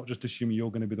God, not just assuming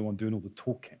you're going to be the one doing all the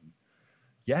talking.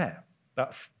 Yeah,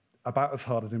 that's about as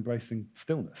hard as embracing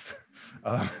stillness,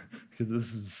 because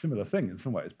this is a similar thing in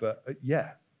some ways. But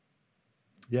yeah,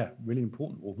 really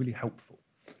important or really helpful.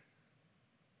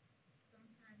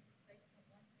 Sometimes just focus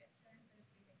on one scripture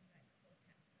instead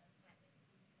of reading like the whole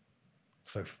chapter.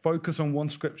 So focus on one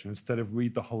scripture instead of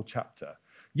read the whole chapter.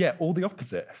 Yeah, or the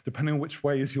opposite, depending on which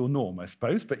way is your norm, I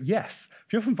suppose. But yes,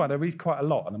 if you often find I read quite a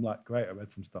lot and I'm like, great, I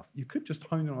read some stuff, you could just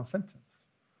hone in on a sentence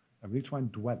and really try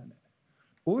and dwell in it.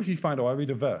 Or if you find, I read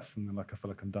a verse and then I feel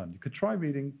like I'm done, you could try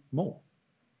reading more,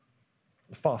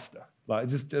 faster. Like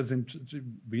just as in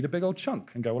read a big old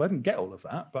chunk and go, well, I didn't get all of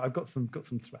that, but I've got some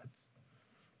threads.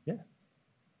 Yeah.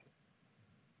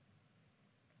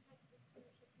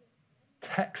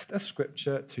 text a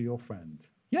scripture to your friend.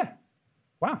 Yeah.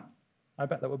 Wow. I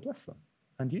bet that would bless them.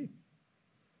 And you?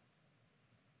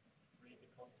 Read the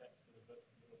context of the book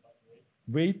you're about to read.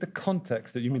 Read the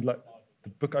context that you mean like the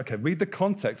book. Okay, read the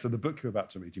context of the book you're about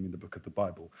to read. You mean the book of the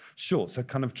Bible? Sure. So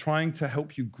kind of trying to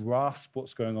help you grasp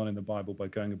what's going on in the Bible by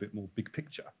going a bit more big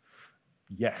picture.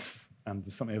 Yes. And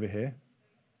there's something over here.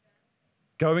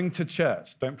 Going to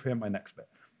church. Don't preempt my next bit.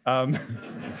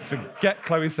 Forget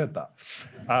Chloe said that.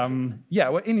 Yeah,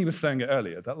 well, Innie was saying it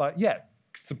earlier, that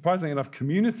surprisingly enough,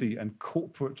 community and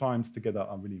corporate times together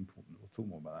are really important. We'll talk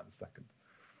more about that in a second.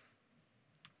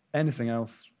 Anything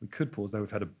else? We could pause there.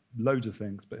 We've had loads of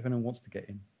things, but if anyone wants to get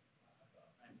in.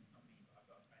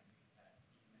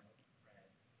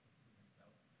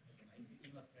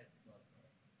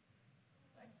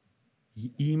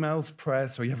 He emails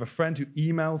prayers, so you have a friend who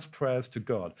emails prayers to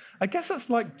God. I guess that's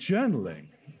like journaling.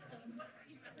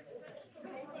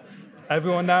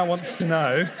 Everyone now wants to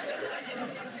know.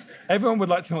 Everyone would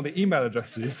like to know what the email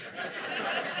address is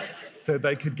so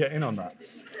they could get in on that.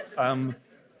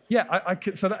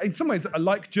 So that in some ways, I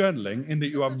like journaling in that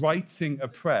you are writing a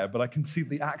prayer, but I can see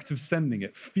the act of sending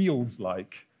it feels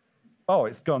like, oh,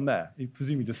 it's gone there. You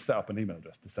presume you just set up an email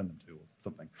address to send them to or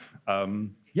something.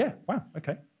 Wow,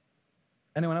 okay.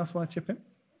 Anyone else want to chip in?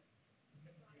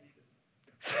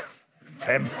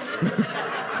 Tim.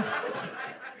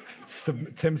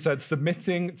 Tim said,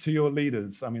 submitting to your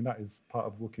leaders. I mean, that is part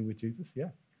of walking with Jesus,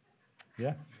 yeah.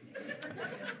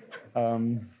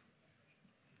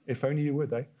 If only you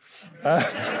would, eh? I'm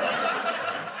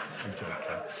joking.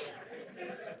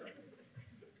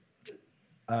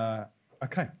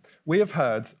 Okay, we have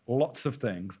heard lots of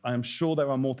things. I am sure there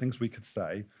are more things we could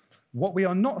say. What we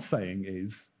are not saying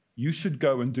is, you should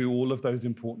go and do all of those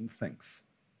important things.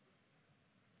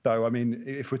 Though, I mean,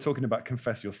 if we're talking about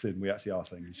confess your sin, we actually are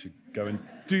saying you should go and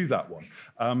do that one.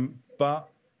 But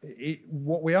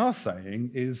what we are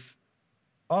saying is,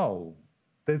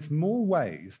 there's more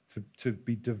ways to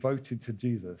be devoted to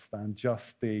Jesus than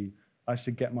just I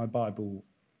should get my Bible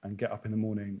and get up in the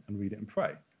morning and read it and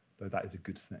pray, though that is a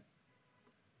good thing.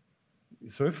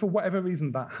 So if for whatever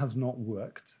reason that has not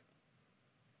worked,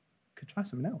 you could try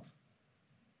something else.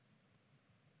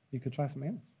 You could try something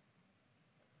else.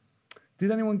 Did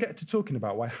anyone get to talking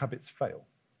about why habits fail?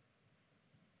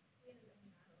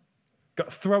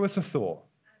 Throw us a thought.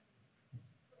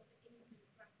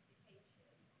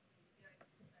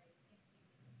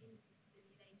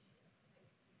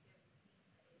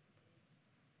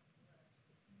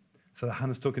 So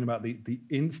Hannah's talking about the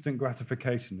instant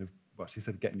gratification of, well, she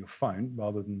said getting your phone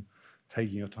rather than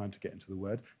taking your time to get into the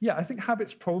word. Yeah, I think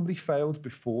habits probably failed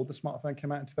before the smartphone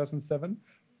came out in 2007,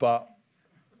 but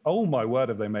oh my word,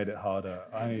 have they made it harder.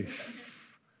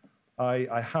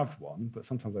 I have one, but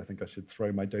sometimes I think I should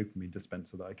throw my dopamine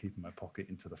dispenser that I keep in my pocket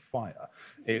into the fire.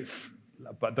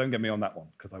 But don't get me on that one,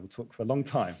 because I will talk for a long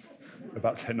time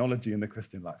about technology in the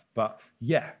Christian life. But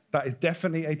yeah, that is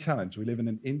definitely a challenge. We live in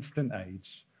an instant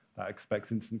age that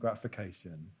expects instant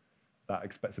gratification, that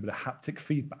expects a bit of haptic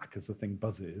feedback as the thing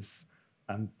buzzes,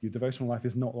 and your devotional life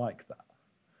is not like that.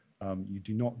 You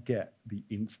do not get the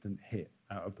instant hit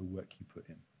out of the work you put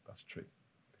in. That's true.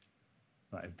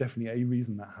 That is definitely a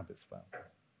reason that habits fail.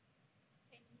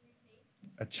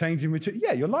 A change in routine.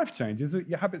 Yeah, your life changes.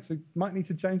 Your habits might need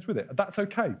to change with it. That's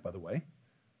okay, by the way,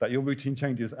 that your routine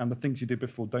changes and the things you did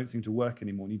before don't seem to work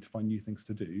anymore. You need to find new things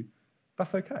to do.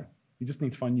 That's okay. You just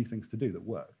need to find new things to do that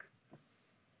work.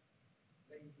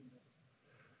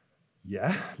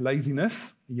 Yeah,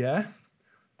 laziness. Yeah.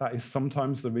 That is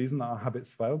sometimes the reason that our habits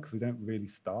fail, because we don't really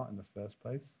start in the first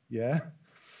place. Yeah.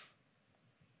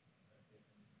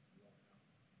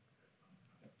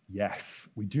 Yes,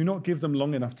 we do not give them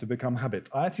long enough to become habits.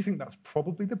 I actually think that's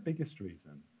probably the biggest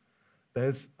reason.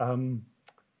 There's,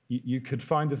 you could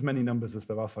find as many numbers as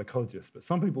there are psychologists, but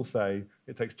some people say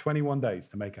it takes 21 days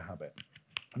to make a habit.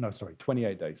 No, sorry,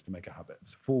 28 days to make a habit,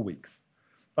 4 weeks.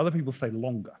 Other people say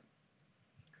longer,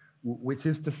 which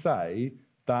is to say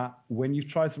that when you've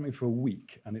tried something for a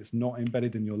week and it's not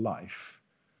embedded in your life,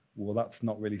 well, that's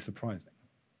not really surprising.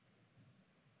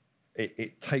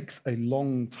 It takes a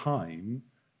long time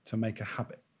to make a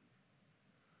habit,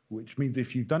 which means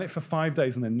if you've done it for 5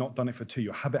 days and then not done it for 2,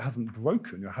 your habit hasn't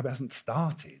broken, your habit hasn't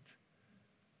started.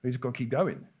 You just got to keep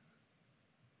going.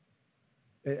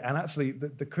 And actually,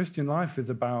 the Christian life is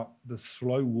about the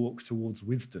slow walk towards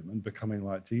wisdom and becoming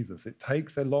like Jesus. It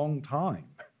takes a long time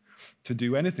to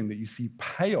do anything that you see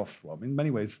payoff from. In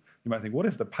many ways, you might think, what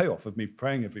is the payoff of me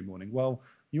praying every morning? Well,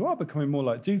 you are becoming more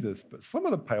like Jesus, but some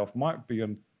of the payoff might be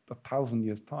in 1,000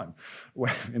 years' time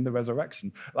in the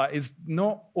resurrection. It's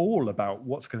not all about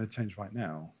what's going to change right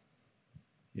now.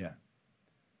 Yeah.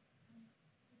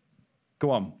 Go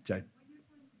on, Jade.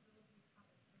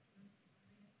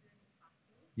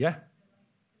 Yeah.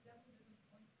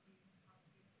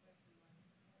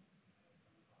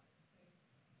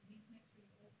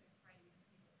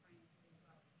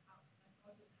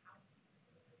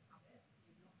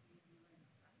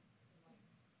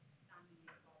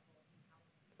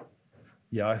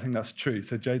 Yeah, I think that's true.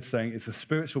 So Jade's saying it's a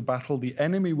spiritual battle. The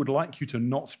enemy would like you to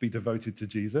not be devoted to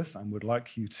Jesus and would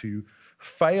like you to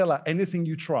fail at anything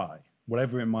you try,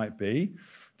 whatever it might be.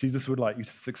 Jesus would like you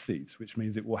to succeed, which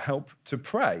means it will help to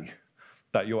pray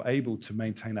that you're able to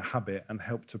maintain a habit and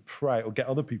help to pray or get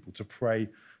other people to pray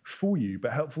for you,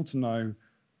 but helpful to know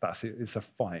that it's a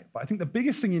fight. But I think the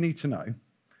biggest thing you need to know,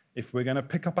 if we're going to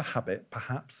pick up a habit,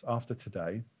 perhaps after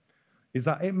today, is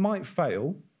that it might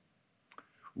fail.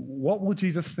 What will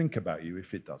Jesus think about you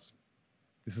if it does?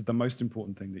 This is the most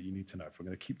important thing that you need to know if we're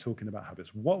going to keep talking about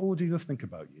habits. What will Jesus think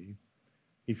about you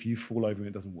if you fall over and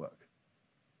it doesn't work?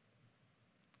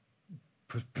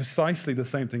 Precisely the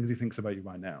same thing as he thinks about you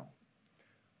right now,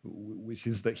 which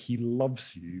is that he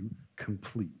loves you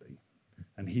completely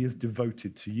and he is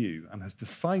devoted to you and has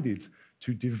decided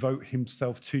to devote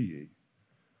himself to you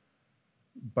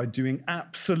by doing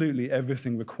absolutely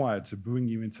everything required to bring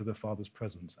you into the Father's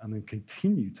presence and then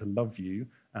continue to love you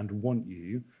and want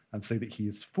you and say that he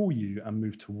is for you and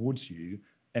move towards you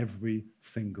every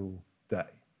single day.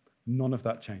 None of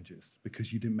that changes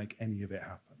because you didn't make any of it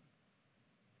happen.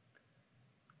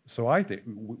 So I think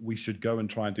we should go and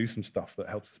try and do some stuff that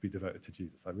helps us be devoted to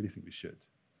Jesus. I really think we should.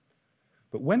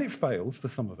 But when it fails for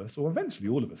some of us, or eventually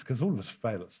all of us, because all of us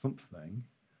fail at something,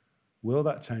 will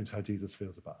that change how Jesus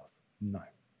feels about us? No.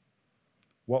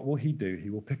 What will he do?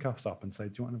 He will pick us up and say,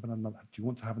 do you want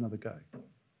to have another go?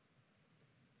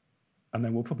 And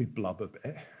then we'll probably blub a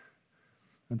bit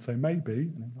and say, maybe.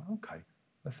 And he's like, okay,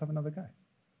 let's have another go.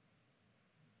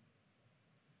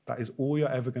 That is all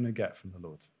you're ever going to get from the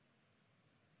Lord.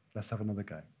 Let's have another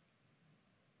go.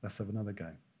 Let's have another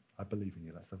go. I believe in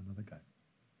you. Let's have another go.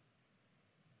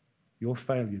 Your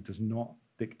failure does not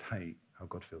dictate how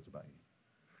God feels about you,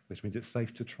 which means it's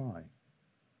safe to try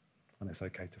and it's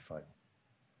okay to fail,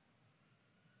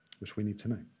 which we need to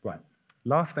know. Right.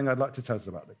 Last thing I'd like to tell us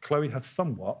about that Chloe has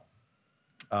somewhat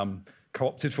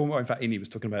co-opted from what, in fact, Innie was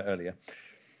talking about earlier.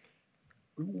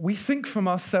 We think from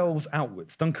ourselves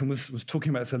outwards. Duncan was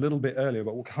talking about this a little bit earlier,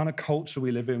 about what kind of culture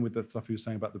we live in with the stuff he was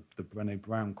saying about the Brené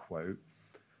Brown quote.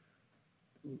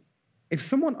 If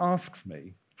someone asks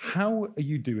me, how are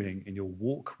you doing in your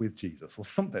walk with Jesus? Or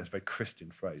something, it's a very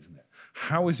Christian phrase, isn't it?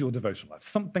 How is your devotional life?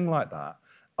 Something like that.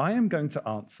 I am going to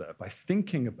answer by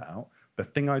thinking about the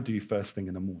thing I do first thing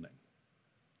in the morning.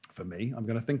 For me, I'm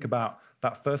going to think about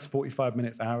that first 45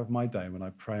 minutes, hour of my day when I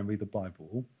pray and read the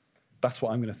Bible. That's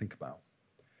what I'm going to think about.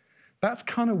 That's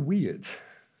kind of weird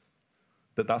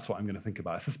that that's what I'm going to think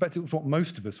about. I suspect it was what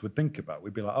most of us would think about.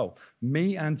 We'd be like, oh,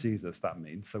 me and Jesus, that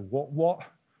means. So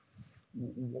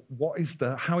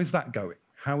how is that going?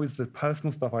 How is the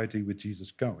personal stuff I do with Jesus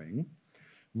going?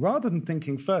 Rather than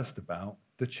thinking first about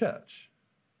the church.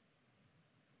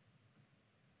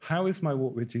 How is my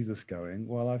walk with Jesus going?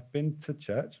 Well, I've been to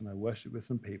church and I worshiped with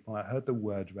some people. I heard the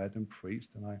word read and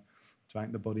preached and I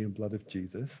drank the body and blood of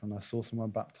Jesus and I saw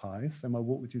someone baptized. So my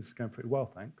walk with Jesus is going pretty well,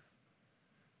 thanks.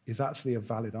 Is actually a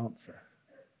valid answer,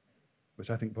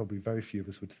 which I think probably very few of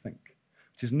us would think.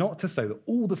 Which is not to say that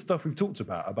all the stuff we've talked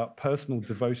about personal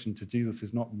devotion to Jesus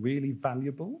is not really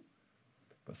valuable,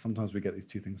 but sometimes we get these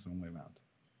two things the wrong way around.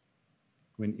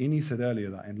 When Innie said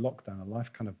earlier that in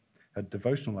lockdown, her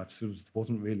devotional life sort of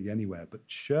wasn't really anywhere, but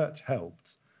church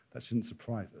helped, that shouldn't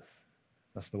surprise us.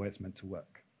 That's the way it's meant to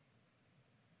work.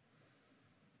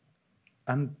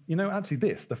 And, actually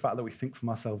the fact that we think from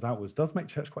ourselves outwards does make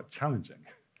church quite challenging.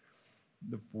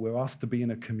 We're asked to be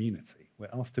in a community. We're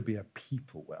asked to be a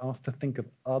people. We're asked to think of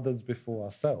others before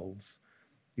ourselves.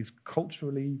 Is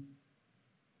culturally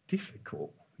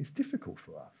difficult. It's difficult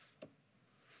for us.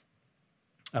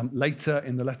 Later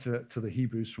in the letter to the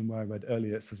Hebrews from where I read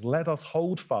earlier, it says, let us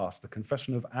hold fast the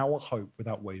confession of our hope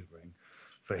without wavering,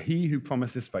 for he who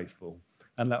promises faithful,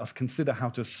 and let us consider how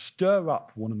to stir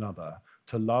up one another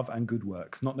to love and good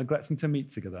works, not neglecting to meet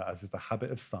together, as is the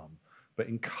habit of some, but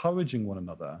encouraging one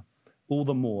another all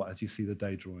the more as you see the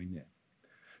day drawing near.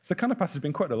 It's the kind of passage that's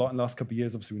been quite a lot in the last couple of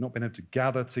years. Obviously, we've not been able to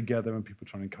gather together and people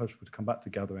trying to encourage people to come back to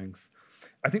gatherings.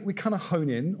 I think we kind of hone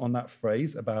in on that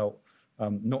phrase about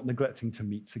not neglecting to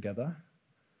meet together.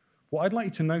 What I'd like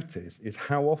you to notice is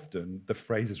how often the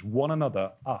phrases one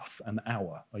another, us, and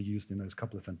our are used in those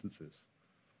couple of sentences.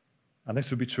 And this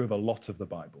would be true of a lot of the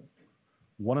Bible.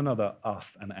 One another,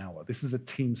 us, and our. This is a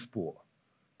team sport,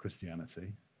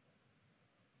 Christianity.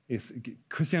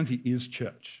 Christianity is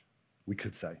church. we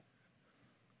could say.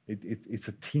 It's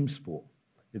a team sport.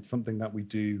 It's something that we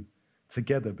do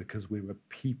together because we're a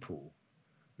people,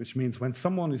 which means when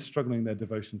someone is struggling in their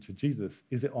devotion to Jesus,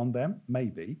 is it on them?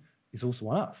 Maybe. It's also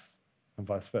on us, and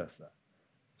vice versa.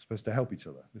 We're supposed to help each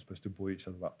other. We're supposed to buoy each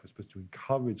other up. We're supposed to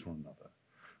encourage one another.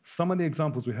 Some of the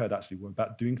examples we heard actually were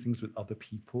about doing things with other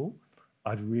people.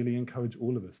 I'd really encourage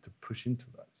all of us to push into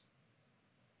those,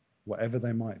 whatever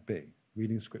they might be.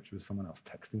 Reading scripture with someone else,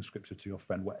 texting scripture to your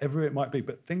friend, whatever it might be,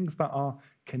 but things that are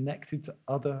connected to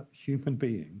other human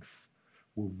beings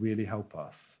will really help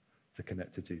us to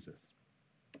connect to Jesus.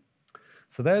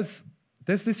 So there's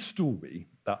this story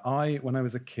that when I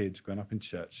was a kid growing up in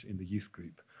church in the youth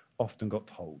group, often got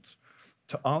told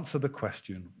to answer the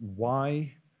question,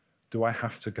 why do I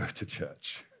have to go to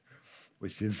church?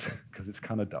 Which is, because it's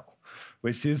kind of dull.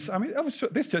 Which is, I mean,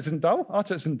 this church isn't dull, our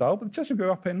church isn't dull, but the church I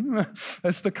grew up in,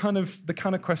 it's the kind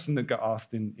of question that got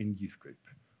asked in youth group.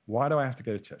 Why do I have to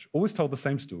go to church? Always told the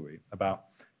same story about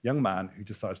a young man who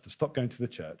decides to stop going to the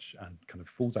church and kind of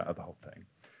falls out of the whole thing.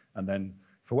 And then,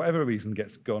 for whatever reason,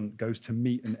 goes to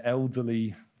meet an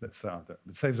elderly, let's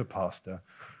say he's a pastor,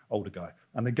 older guy.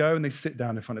 And they go and they sit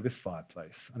down in front of his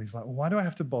fireplace. And he's like, well, why do I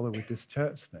have to bother with this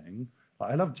church thing?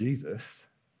 Like, I love Jesus.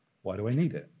 Why do I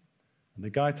need it? And the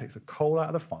guy takes a coal out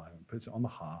of the fire and puts it on the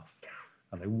hearth,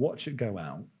 and they watch it go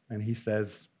out, and he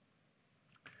says,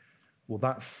 well,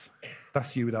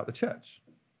 that's you without the church.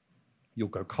 You'll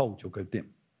go cold, you'll go dim.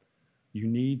 You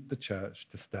need the church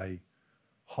to stay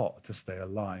hot, to stay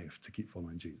alive, to keep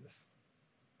following Jesus.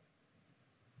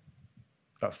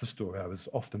 That's the story I was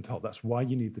often told. That's why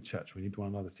you need the church. We need one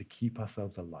another to keep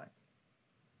ourselves alive.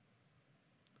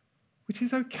 Which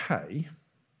is okay.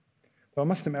 But I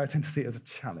must admit, I tend to see it as a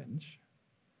challenge.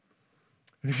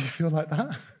 And if you feel like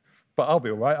that, but I'll be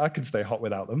all right. I can stay hot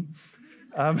without them.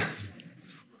 I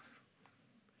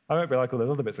won't be like all those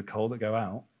other bits of coal that go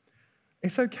out.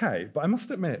 It's okay, but I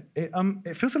must admit,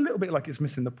 it feels a little bit like it's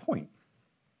missing the point.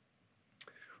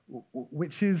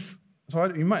 Which is,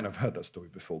 you might not have heard that story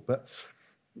before, but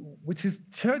which is,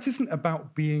 church isn't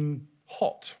about being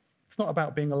hot. It's not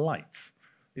about being a light.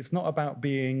 It's not about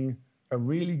being a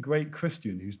really great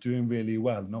Christian who's doing really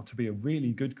well. Not to be a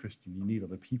really good Christian, you need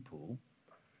other people.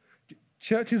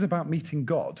 Church is about meeting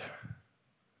God.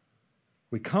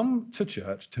 We come to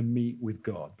church to meet with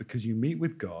God because you meet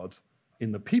with God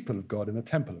in the people of God, in the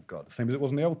temple of God. The same as it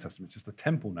was in the Old Testament. It's just the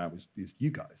temple now is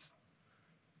you guys.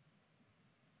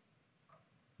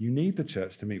 You need the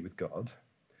church to meet with God.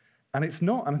 And it's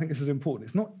not, and I think this is important,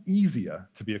 it's not easier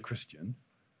to be a Christian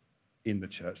in the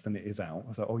church than it is out.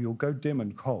 It's like, oh, you'll go dim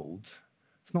and cold.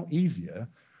 It's not easier.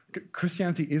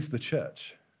 Christianity is the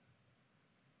church.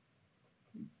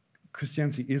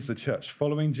 Christianity is the church.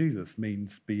 Following Jesus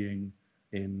means being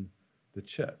in the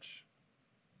church.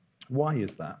 Why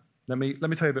is that? Let me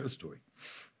tell you a bit of a story.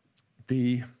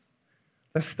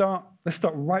 Let's start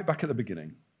right back at the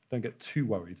beginning. Don't get too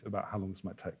worried about how long this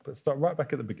might take, but start right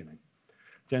back at the beginning.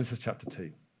 Genesis chapter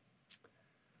 2.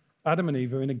 Adam and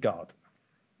Eve are in a garden,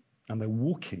 and they're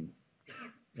walking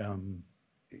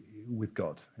with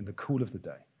God in the cool of the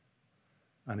day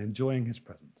and enjoying his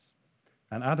presence.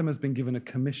 And Adam has been given a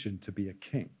commission to be a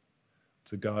king,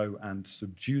 to go and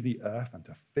subdue the earth and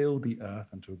to fill the earth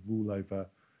and to rule over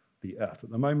the earth.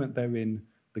 At the moment, they're in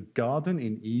the garden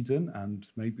in Eden, and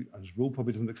maybe his rule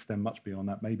probably doesn't extend much beyond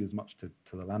that, maybe as much to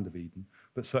the land of Eden,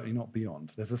 but certainly not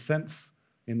beyond. There's a sense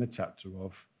in the chapter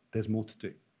of there's more to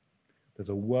do. There's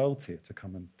a world here to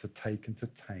come and to take and to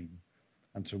tame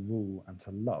and to rule and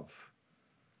to love.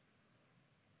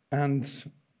 And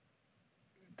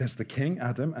there's the king,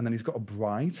 Adam, and then he's got a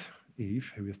bride, Eve,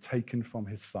 who is taken from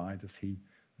his side as he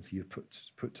is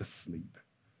put to sleep.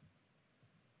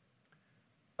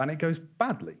 And it goes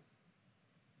badly,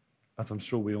 as I'm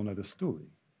sure we all know the story.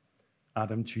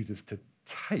 Adam chooses to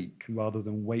take rather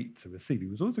than wait to receive. He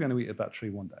was also going to eat of that tree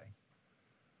one day,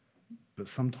 but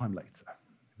sometime later.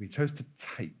 He chose to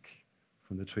take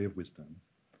from the tree of wisdom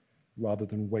rather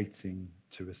than waiting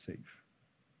to receive.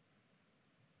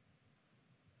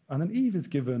 And then Eve is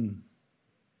given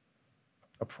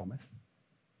a promise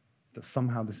that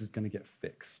somehow this is going to get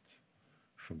fixed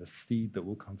from the seed that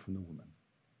will come from the woman.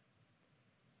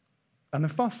 And then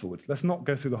fast forward, let's not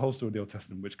go through the whole story of the Old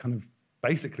Testament, which kind of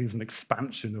basically is an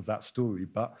expansion of that story,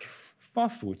 but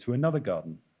fast forward to another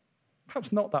garden,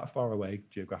 perhaps not that far away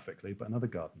geographically, but another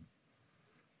garden,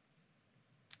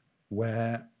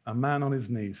 where a man on his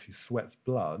knees who sweats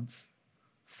blood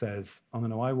says, oh,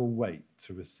 no, I will wait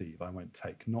to receive, I won't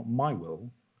take, not my will,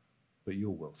 but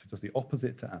your will. So he does the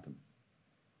opposite to Adam.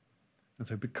 And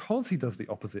so because he does the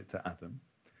opposite to Adam,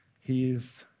 he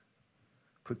is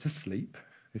put to sleep,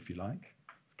 if you like,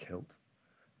 killed,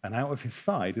 and out of his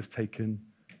side is taken,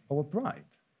 a bride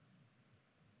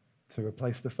to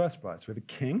replace the first bride. So we have a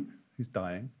king who's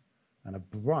dying and a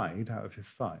bride out of his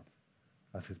side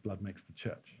as his blood makes the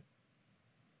church.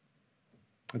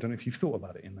 I don't know if you've thought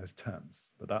about it in those terms,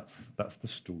 but that's the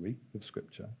story of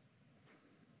Scripture.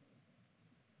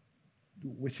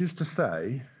 Which is to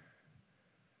say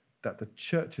that the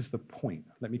church is the point.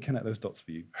 Let me connect those dots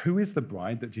for you. Who is the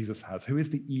bride that Jesus has? Who is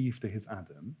the Eve to his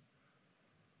Adam?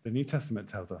 The New Testament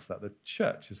tells us that the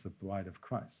church is the bride of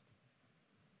Christ.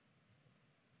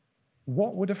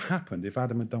 What would have happened if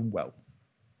Adam had done well?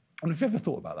 And have you ever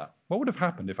thought about that? What would have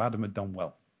happened if Adam had done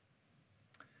well?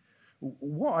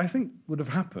 What I think would have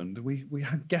happened, we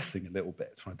had guessing a little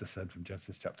bit, trying to discern from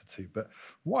Genesis chapter 2, but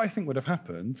what I think would have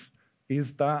happened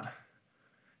is that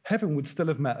heaven would still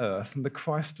have met earth and the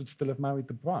Christ would still have married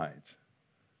the bride,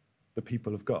 the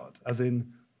people of God. As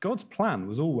in, God's plan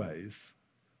was always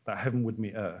that heaven would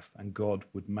meet earth and God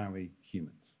would marry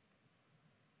humans.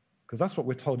 Because that's what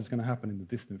we're told is going to happen in the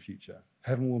distant future.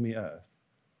 Heaven will meet earth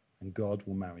and God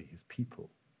will marry his people.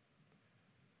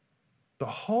 The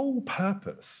whole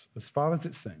purpose, as far as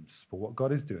it seems, for what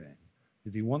God is doing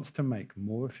is he wants to make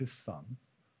more of his son,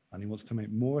 and he wants to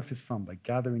make more of his son by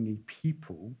gathering a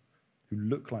people who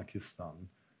look like his son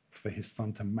for his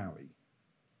son to marry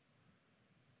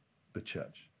the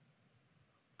church.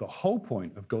 The whole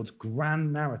point of God's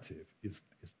grand narrative is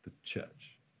the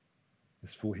church.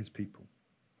 It's for his people.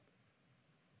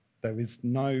 There is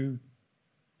no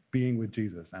being with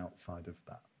Jesus outside of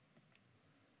that.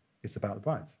 It's about the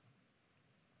bride.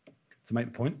 To make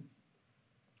the point,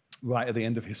 right at the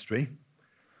end of history,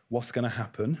 what's going to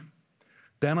happen?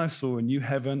 Then I saw a new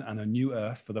heaven and a new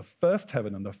earth, for the first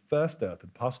heaven and the first earth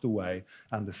had passed away,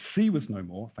 and the sea was no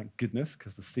more, thank goodness,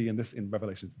 because the sea in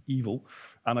Revelation is evil.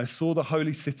 And I saw the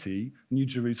holy city, New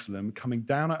Jerusalem, coming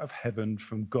down out of heaven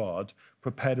from God,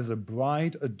 prepared as a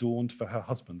bride adorned for her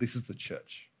husband. This is the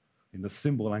church. In the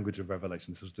symbol language of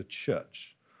Revelation, this is the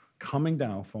church coming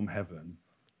down from heaven,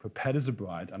 prepared as a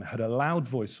bride, and I heard a loud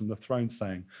voice from the throne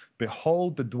saying,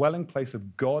 "Behold, the dwelling place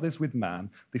of God is with man."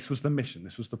 This was the mission,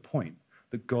 this was the point,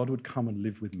 that God would come and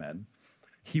live with men.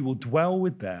 He will dwell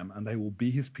with them, and they will be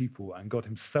his people, and God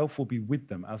himself will be with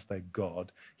them as their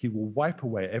God. He will wipe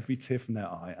away every tear from their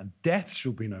eye, and death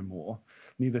shall be no more.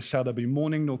 Neither shall there be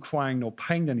mourning, nor crying, nor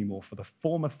pain anymore, for the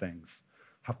former things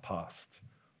have passed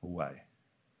away.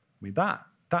 I mean,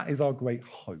 that is our great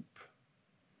hope,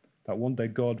 that one day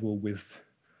God will, with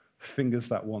fingers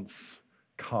that once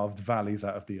carved valleys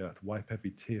out of the earth, wipe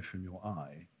every tear from your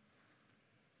eye.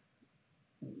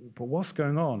 But what's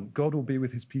going on? God will be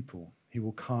with his people. He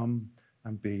will come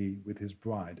and be with his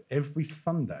bride. Every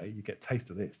Sunday, you get a taste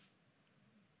of this.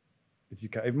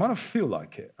 It might not feel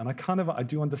like it, and I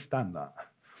do understand that.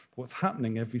 But what's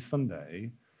happening every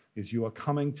Sunday is you are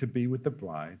coming to be with the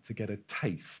bride to get a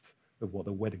taste of what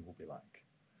the wedding will be like,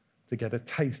 to get a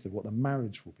taste of what the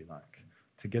marriage will be like,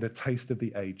 to get a taste of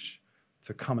the age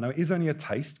to come. Now, it is only a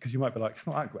taste, because you might be like, it's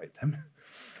not that great, Tim.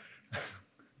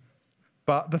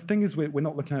 But the thing is, we're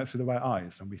not looking at it through the right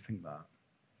eyes when we think that.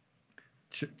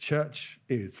 Church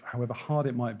is, however hard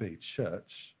it might be,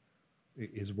 church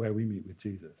is where we meet with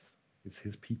Jesus. It's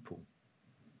his people.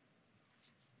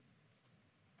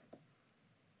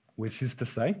 Which is to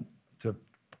say, to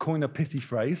coin a pithy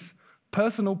phrase,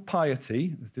 personal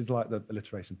piety, this is like the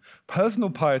alliteration, personal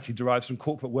piety derives from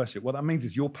corporate worship. What that means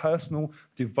is your personal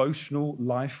devotional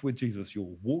life with Jesus, your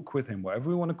walk with him, whatever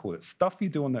we want to call it, stuff you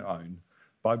do on their own,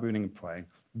 Bible reading and praying.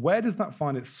 Where does that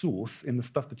find its source? In the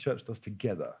stuff the church does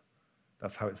together.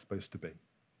 That's how it's supposed to be.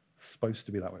 It's supposed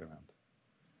to be that way around.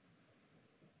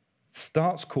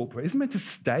 Starts corporate. Isn't meant to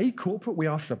stay corporate. We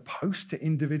are supposed to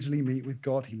individually meet with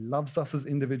God. He loves us as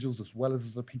individuals as well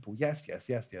as a people. Yes, yes,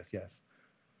 yes, yes, yes.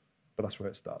 But that's where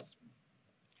it starts.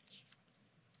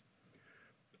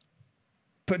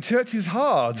 But church is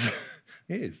hard.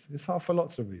 It is. It's hard for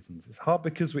lots of reasons. It's hard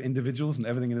because we're individuals and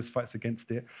everything in us fights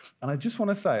against it. And I just want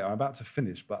to say, I'm about to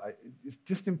finish, but it's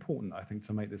just important, I think,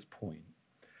 to make this point.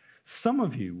 Some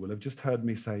of you will have just heard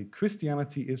me say,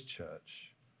 Christianity is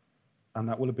church, and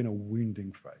that will have been a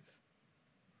wounding phrase.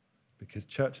 Because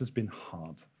church has been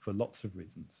hard for lots of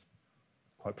reasons.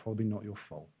 Quite probably not your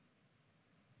fault.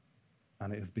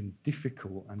 And it has been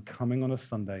difficult, and coming on a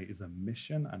Sunday is a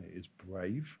mission, and it is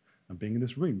brave. And being in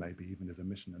this room maybe even is a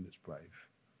mission, and it's brave.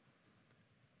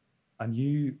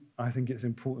 And I think it's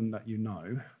important that you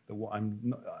know that what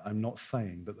I'm not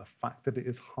saying that the fact that it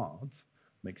is hard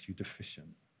makes you deficient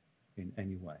in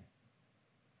any way.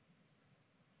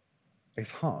 It's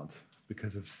hard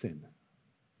because of sin,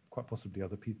 quite possibly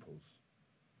other people's.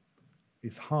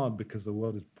 It's hard because the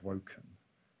world is broken,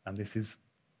 and this is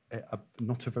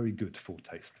not a very good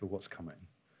foretaste of what's coming,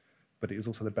 but it is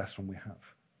also the best one we have.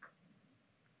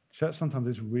 Church sometimes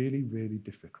is really, really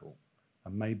difficult,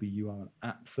 and maybe you are an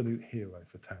absolute hero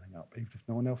for turning up, even if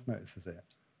no one else notices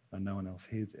it and no one else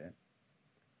hears it.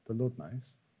 The Lord knows.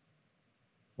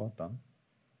 Well done.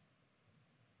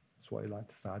 That's what he'd like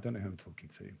to say. I don't know who I'm talking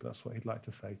to, but that's what he'd like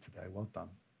to say today. Well done.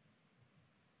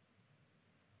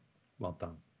 Well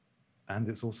done. And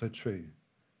it's also true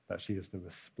that she is the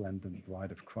resplendent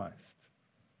bride of Christ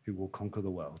who will conquer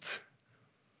the world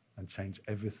and change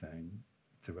everything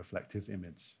to reflect his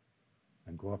image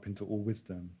and grow up into all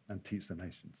wisdom and teach the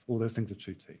nations. All those things are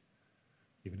true too.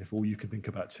 Even if all you can think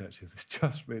about church is it's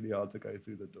just really hard to go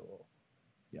through the door.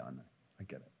 Yeah, I know. I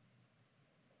get it.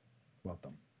 Well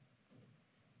done.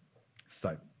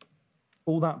 So,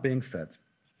 all that being said,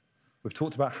 we've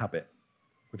talked about habit.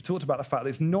 We've talked about the fact that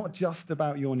it's not just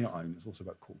about you on your own, it's also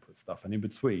about corporate stuff. And in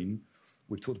between,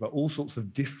 we've talked about all sorts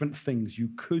of different things you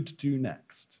could do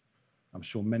next. I'm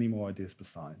sure many more ideas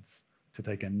besides, to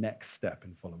take a next step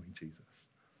in following Jesus.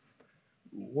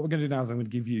 What we're going to do now is I'm going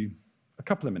to give you a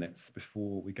couple of minutes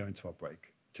before we go into our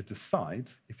break to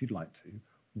decide, if you'd like to,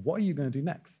 what are you going to do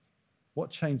next? What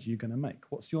change are you going to make?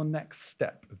 What's your next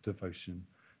step of devotion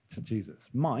to Jesus?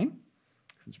 Mine,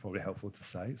 it's probably helpful to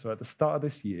say, so at the start of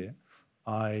this year,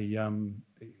 I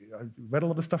read a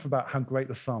lot of stuff about how great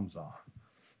the Psalms are,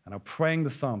 and how praying the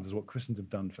Psalms is what Christians have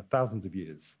done for thousands of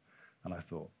years. And I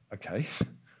thought, okay,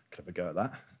 could have a go at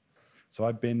that. So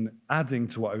I've been adding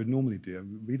to what I would normally do. I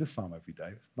read a psalm every day.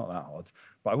 It's not that hard.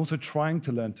 But I'm also trying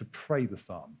to learn to pray the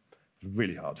psalm. It's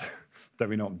really hard. Don't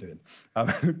really know what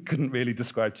I'm doing. Couldn't really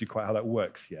describe to you quite how that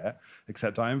works yet,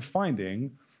 except I am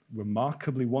finding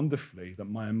remarkably wonderfully that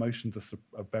my emotions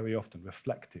are very often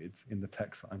reflected in the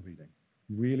text that I'm reading,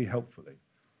 really helpfully.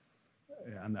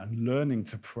 And learning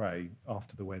to pray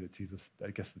after the way that Jesus,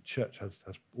 I guess the church has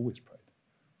always prayed.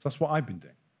 So that's what I've been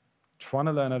doing. Trying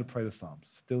to learn how to pray the Psalms,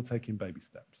 still taking baby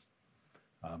steps.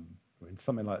 We're in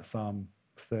something like Psalm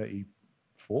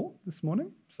 34 this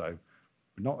morning, so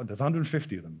there's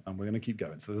 150 of them, and we're going to keep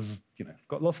going. So this is,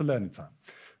 got lots of learning time.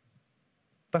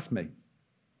 That's me.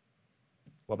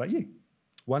 What about you?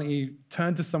 Why don't you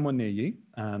turn to someone near you,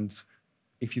 and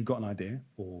if you've got an idea,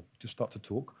 or just start to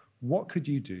talk, what could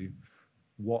you do?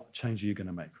 What change are you going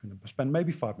to make? We're going to spend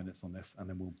maybe 5 minutes on this, and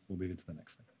then we'll move into the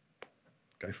next thing.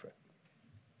 Go for it.